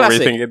 No, it's I don't classic.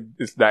 really think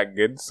it's that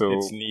good. So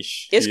it's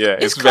niche.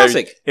 It's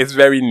classic. It's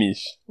very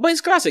niche. But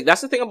it's classic.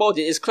 That's the thing about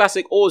it. It's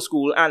classic old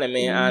school anime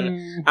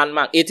and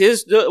manga. It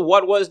is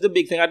what was the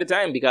big thing at the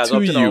time because to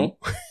up to you.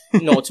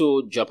 now,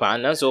 to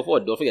Japan and so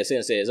forth. Don't forget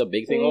Saint Seiya is a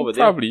big thing over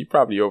there.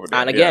 Probably over there.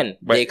 And again,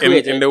 but they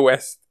created in the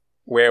West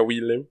where we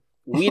live.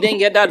 We didn't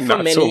get that for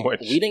Not many. so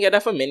much. We didn't get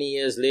that for many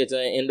years later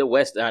in the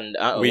West, and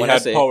we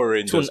had Power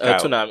Rangers.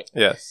 Toonami.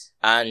 Yes,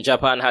 and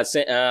Japan had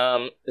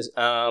Super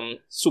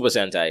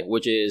Sentai,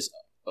 which is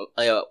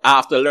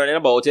after learning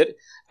about it,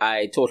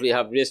 I totally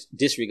have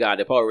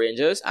disregarded Power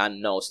Rangers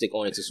and now stick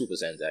only to Super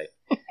Sentai.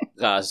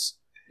 Because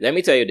let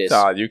me tell you this,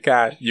 so you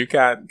can't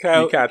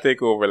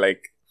take over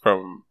like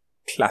from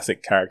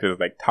classic characters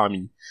like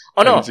Tommy.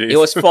 Oh no, it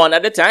was fun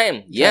at the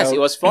time. Yes, it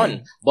was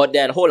fun. But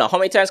then hold on, how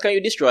many times can you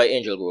destroy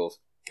Angel Grove?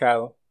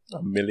 Kyle,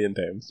 1,000,000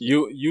 times.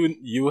 You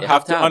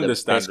have to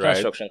understand, right?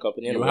 Construction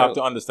company you have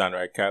to understand,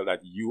 right, Kyle,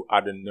 that you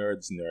are the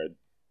nerd's nerd.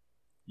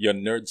 You're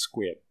nerd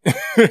squared.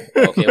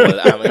 Okay,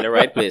 well, I'm in the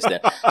right place then.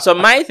 So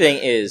my thing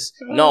is,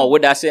 no,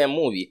 with that same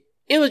movie,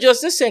 it was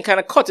just the same kind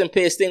of cut and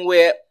paste thing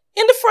where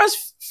in the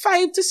first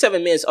 5 to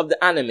 7 minutes of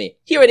the anime,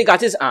 he already got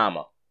his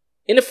armor.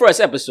 In the first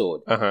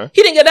episode.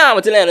 He didn't get the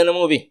armor till the end of the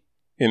movie.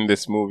 In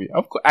this movie.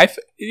 Of course.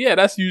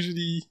 That's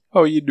usually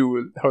how they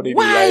do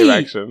live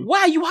action.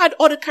 Why? You had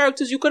other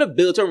characters you could have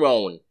built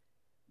around.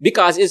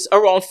 Because it's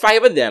around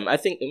 5 of them. I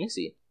think, let me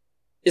see.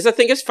 It's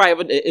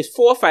 4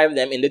 or 5 of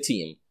them in the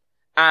team.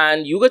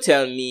 And you could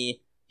tell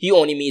me he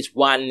only meets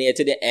one near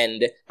to the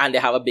end and they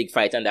have a big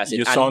fight and that's it.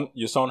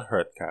 You sound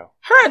hurt, Kyle.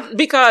 Hurt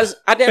because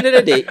at the end of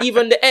the day,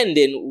 even the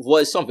ending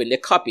was something they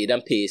copied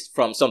and pasted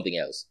from something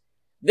else.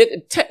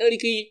 They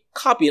technically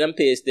copied and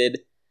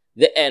pasted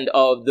the end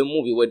of the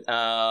movie with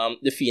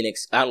the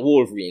Phoenix and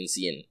Wolverine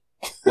scene,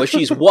 where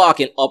she's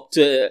walking up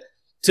to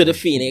the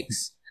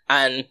Phoenix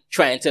and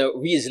trying to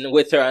reason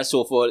with her and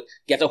so forth,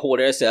 get a hold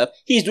of herself.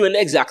 He's doing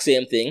the exact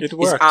same thing. It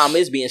works. His armor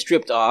is being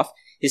stripped off,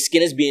 his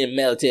skin is being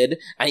melted,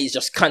 and he's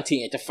just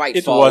continuing to fight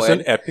It forward. was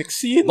an epic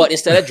scene. But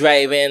instead of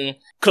driving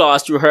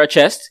claws through her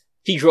chest,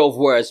 he drove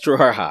words through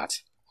her heart.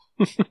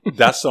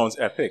 That sounds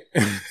epic.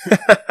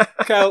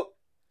 Kyle,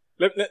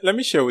 let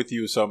me share with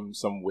you some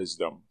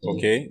wisdom,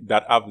 okay,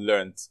 that I've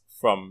learned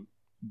from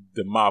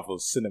the Marvel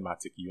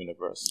Cinematic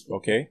Universe,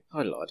 okay?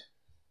 Oh, Lord.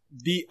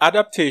 The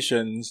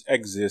adaptations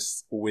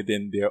exist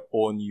within their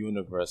own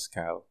universe,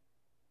 Kyle.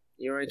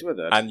 You're right with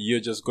that. And you're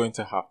just going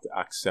to have to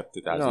accept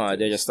it as no, it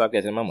they is. just stop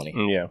getting my money.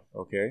 Yeah.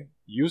 Okay?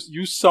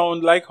 You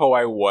sound like how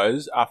I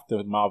was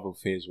after Marvel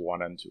Phase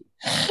 1 and 2.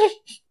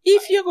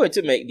 If you're going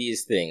to make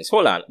these things,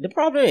 hold on. The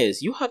problem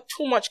is you have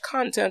too much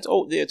content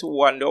out there to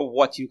wonder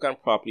what you can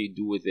properly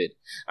do with it.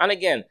 And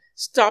again,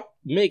 stop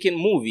making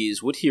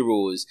movies with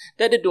heroes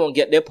that they don't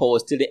get their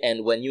powers till the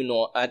end when you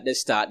know at the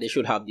start they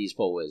should have these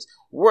powers.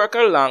 Work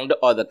along the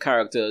other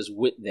characters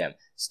with them.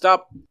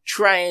 Stop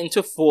trying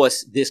to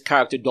force this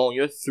character down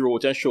your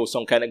throat and show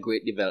some kind of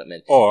great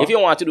development. Or- if you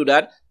want to do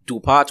that, do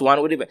part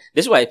 1 with it.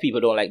 This is why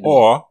people don't like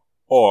doing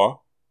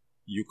Or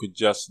you could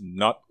just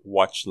not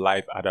watch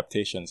live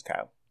adaptations,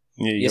 Kyle.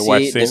 Yeah, You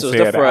watch see, Saint this was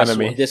Seiya, the first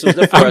anime. one. This was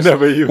the I've first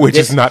never one. used Which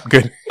This- is not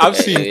good. I've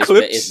seen It's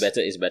clips. better.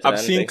 It's better. I've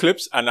than seen anything.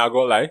 clips, and I'll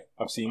go lie.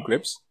 I've seen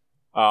clips,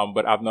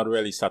 but I've not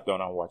really sat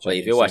down and watched. But any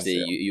if you watched Saint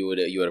it,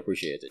 Seiya. you would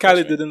appreciate it. Kyle,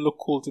 trust it me. didn't look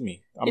cool to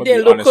me. It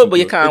didn't look cool, but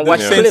you can't watch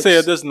Saint clips.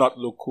 Seiya does not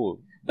look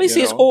cool. But you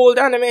see, it's know? old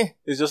anime.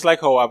 It's just like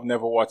how I've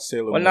never watched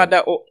Sailor Well, Moon. not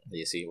that old.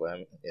 You see what I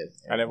mean?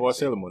 I never watched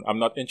Sailor Moon. I'm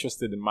not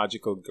interested in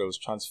magical girls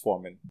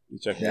transforming.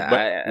 Which I think.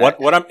 Yeah, But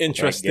what I'm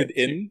interested get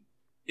you. in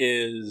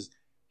is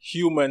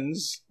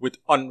humans with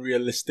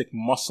unrealistic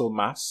muscle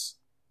mass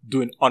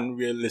doing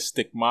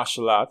unrealistic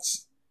martial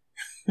arts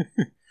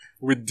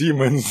with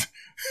demons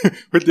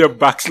with their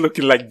backs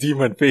looking like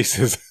demon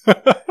faces.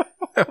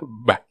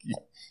 Baki.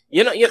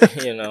 You know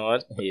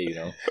what? Yeah, you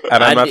know.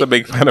 And I'm And not a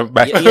big fan of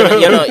Baki.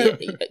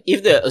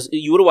 If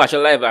you would watch a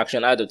live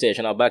action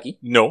adaptation of Baki.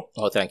 No.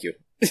 Oh, thank you.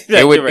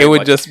 it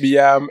would just be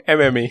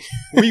MMA.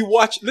 We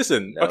watch,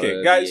 listen, No,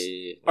 okay, guys,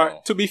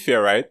 no. to be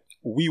fair, right?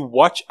 We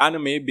watch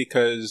anime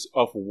because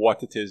of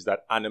what it is that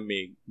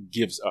anime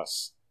gives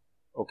us.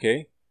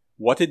 Okay?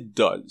 What it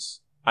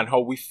does and how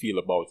we feel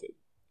about it.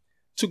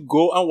 To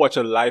go and watch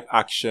a live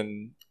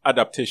action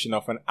adaptation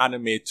of an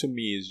anime, to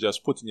me, is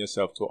just putting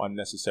yourself to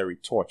unnecessary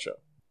torture.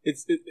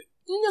 It's You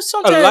know, a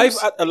sometimes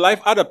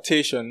live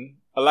adaptation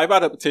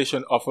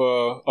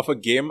of a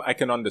game I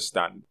can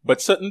understand,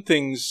 but certain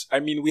things, I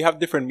mean, we have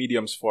different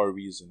mediums for a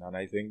reason, and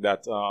I think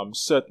that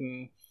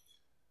certain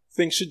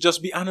things should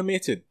just be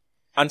animated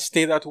and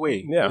stay that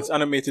way. Yeah, it's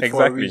animated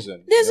for a exactly.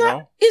 reason.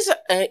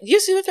 you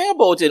see the thing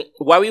about it.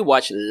 Why we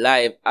watch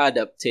live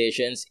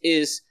adaptations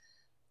is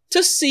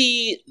to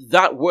see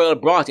that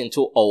world brought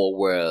into our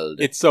world.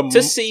 It's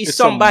somebody's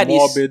a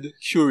morbid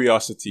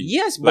curiosity.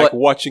 Yes, like but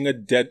watching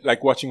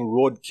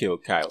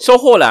Roadkill, Kyle. so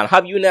hold on.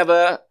 Have you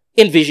never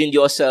envisioned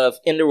yourself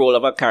in the role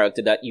of a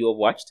character that you have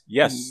watched?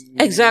 Yes,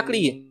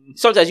 Exactly.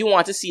 Sometimes you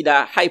want to see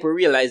that hyper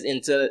realized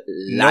into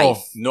life.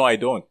 No, I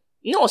don't.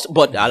 No,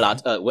 but a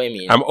lot. What I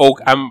mean,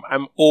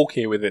 I'm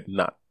okay with it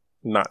not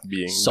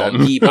being some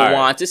done. people Alright.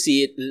 want to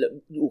see it,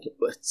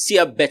 see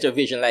a better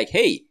vision. Like,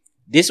 hey,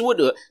 this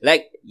would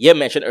like you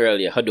mentioned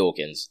earlier,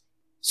 Hadokens.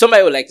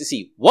 Somebody would like to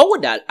see what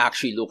would that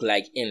actually look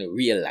like in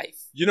real life.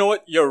 You know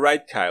what? You're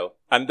right, Kyle.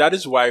 And that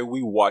is why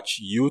we watch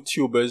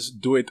YouTubers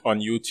do it on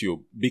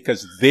YouTube,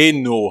 because they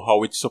know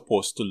how it's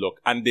supposed to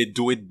look and they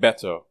do it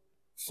better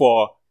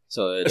for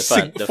So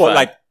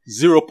like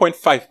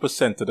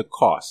 0.5% of the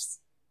cost.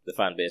 the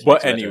fan base. But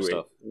makes better anyway,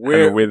 stuff.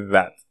 And with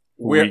that,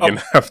 we're up-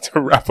 gonna have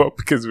to wrap up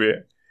because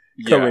we're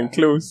coming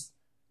close.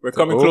 We're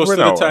coming over close to an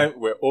the hour. time.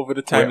 We're over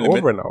the time We're limit.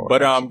 over an hour,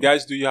 But actually.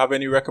 guys, do you have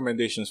any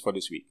recommendations for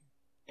this week?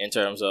 In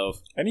terms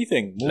of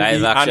Anything? Movie,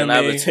 live action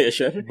anime,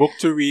 adaptation, book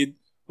to read.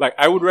 Like,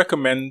 I would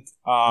recommend,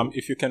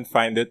 if you can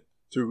find it,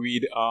 to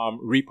read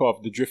Reaper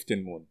of the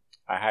Drifting Moon.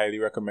 I highly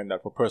recommend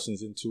that for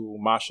persons into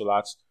martial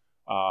arts,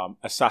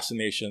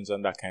 assassinations,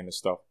 and that kind of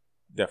stuff.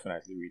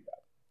 Definitely read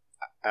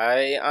that.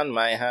 I, on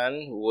my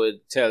hand,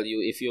 would tell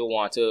you if you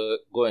want to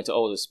go into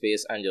outer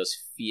space and just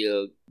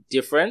feel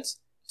different,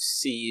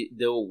 see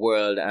the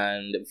world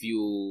and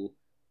view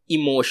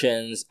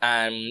emotions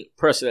and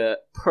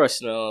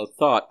personal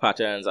thought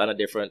patterns on a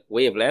different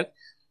wavelength,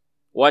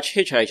 watch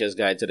Hitchhiker's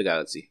Guide to the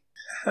Galaxy.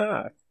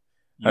 Ah.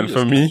 You And just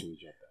for me, can't do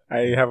it.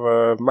 I have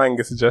a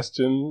manga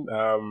suggestion.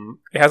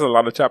 It has a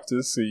lot of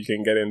chapters, so you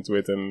can get into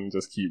it and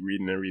just keep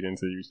reading and reading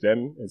until you reach the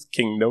end. It's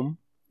Kingdom.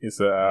 It's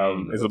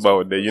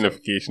about the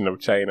unification of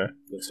China.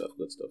 Good stuff.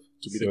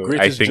 To be So the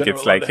greatest I think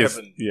it's general like under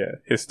heaven.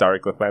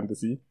 historical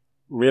fantasy.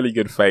 Really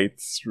good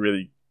fights,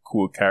 really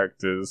cool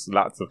characters,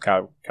 lots of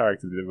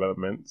character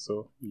development.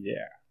 So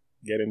yeah,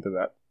 get into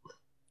that.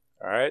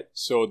 All right.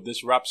 So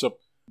this wraps up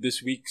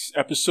this week's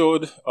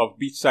episode of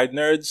Beachside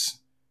Nerds.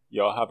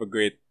 Y'all have a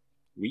great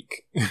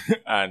week,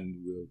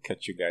 and we'll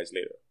catch you guys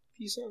later.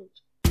 Peace out.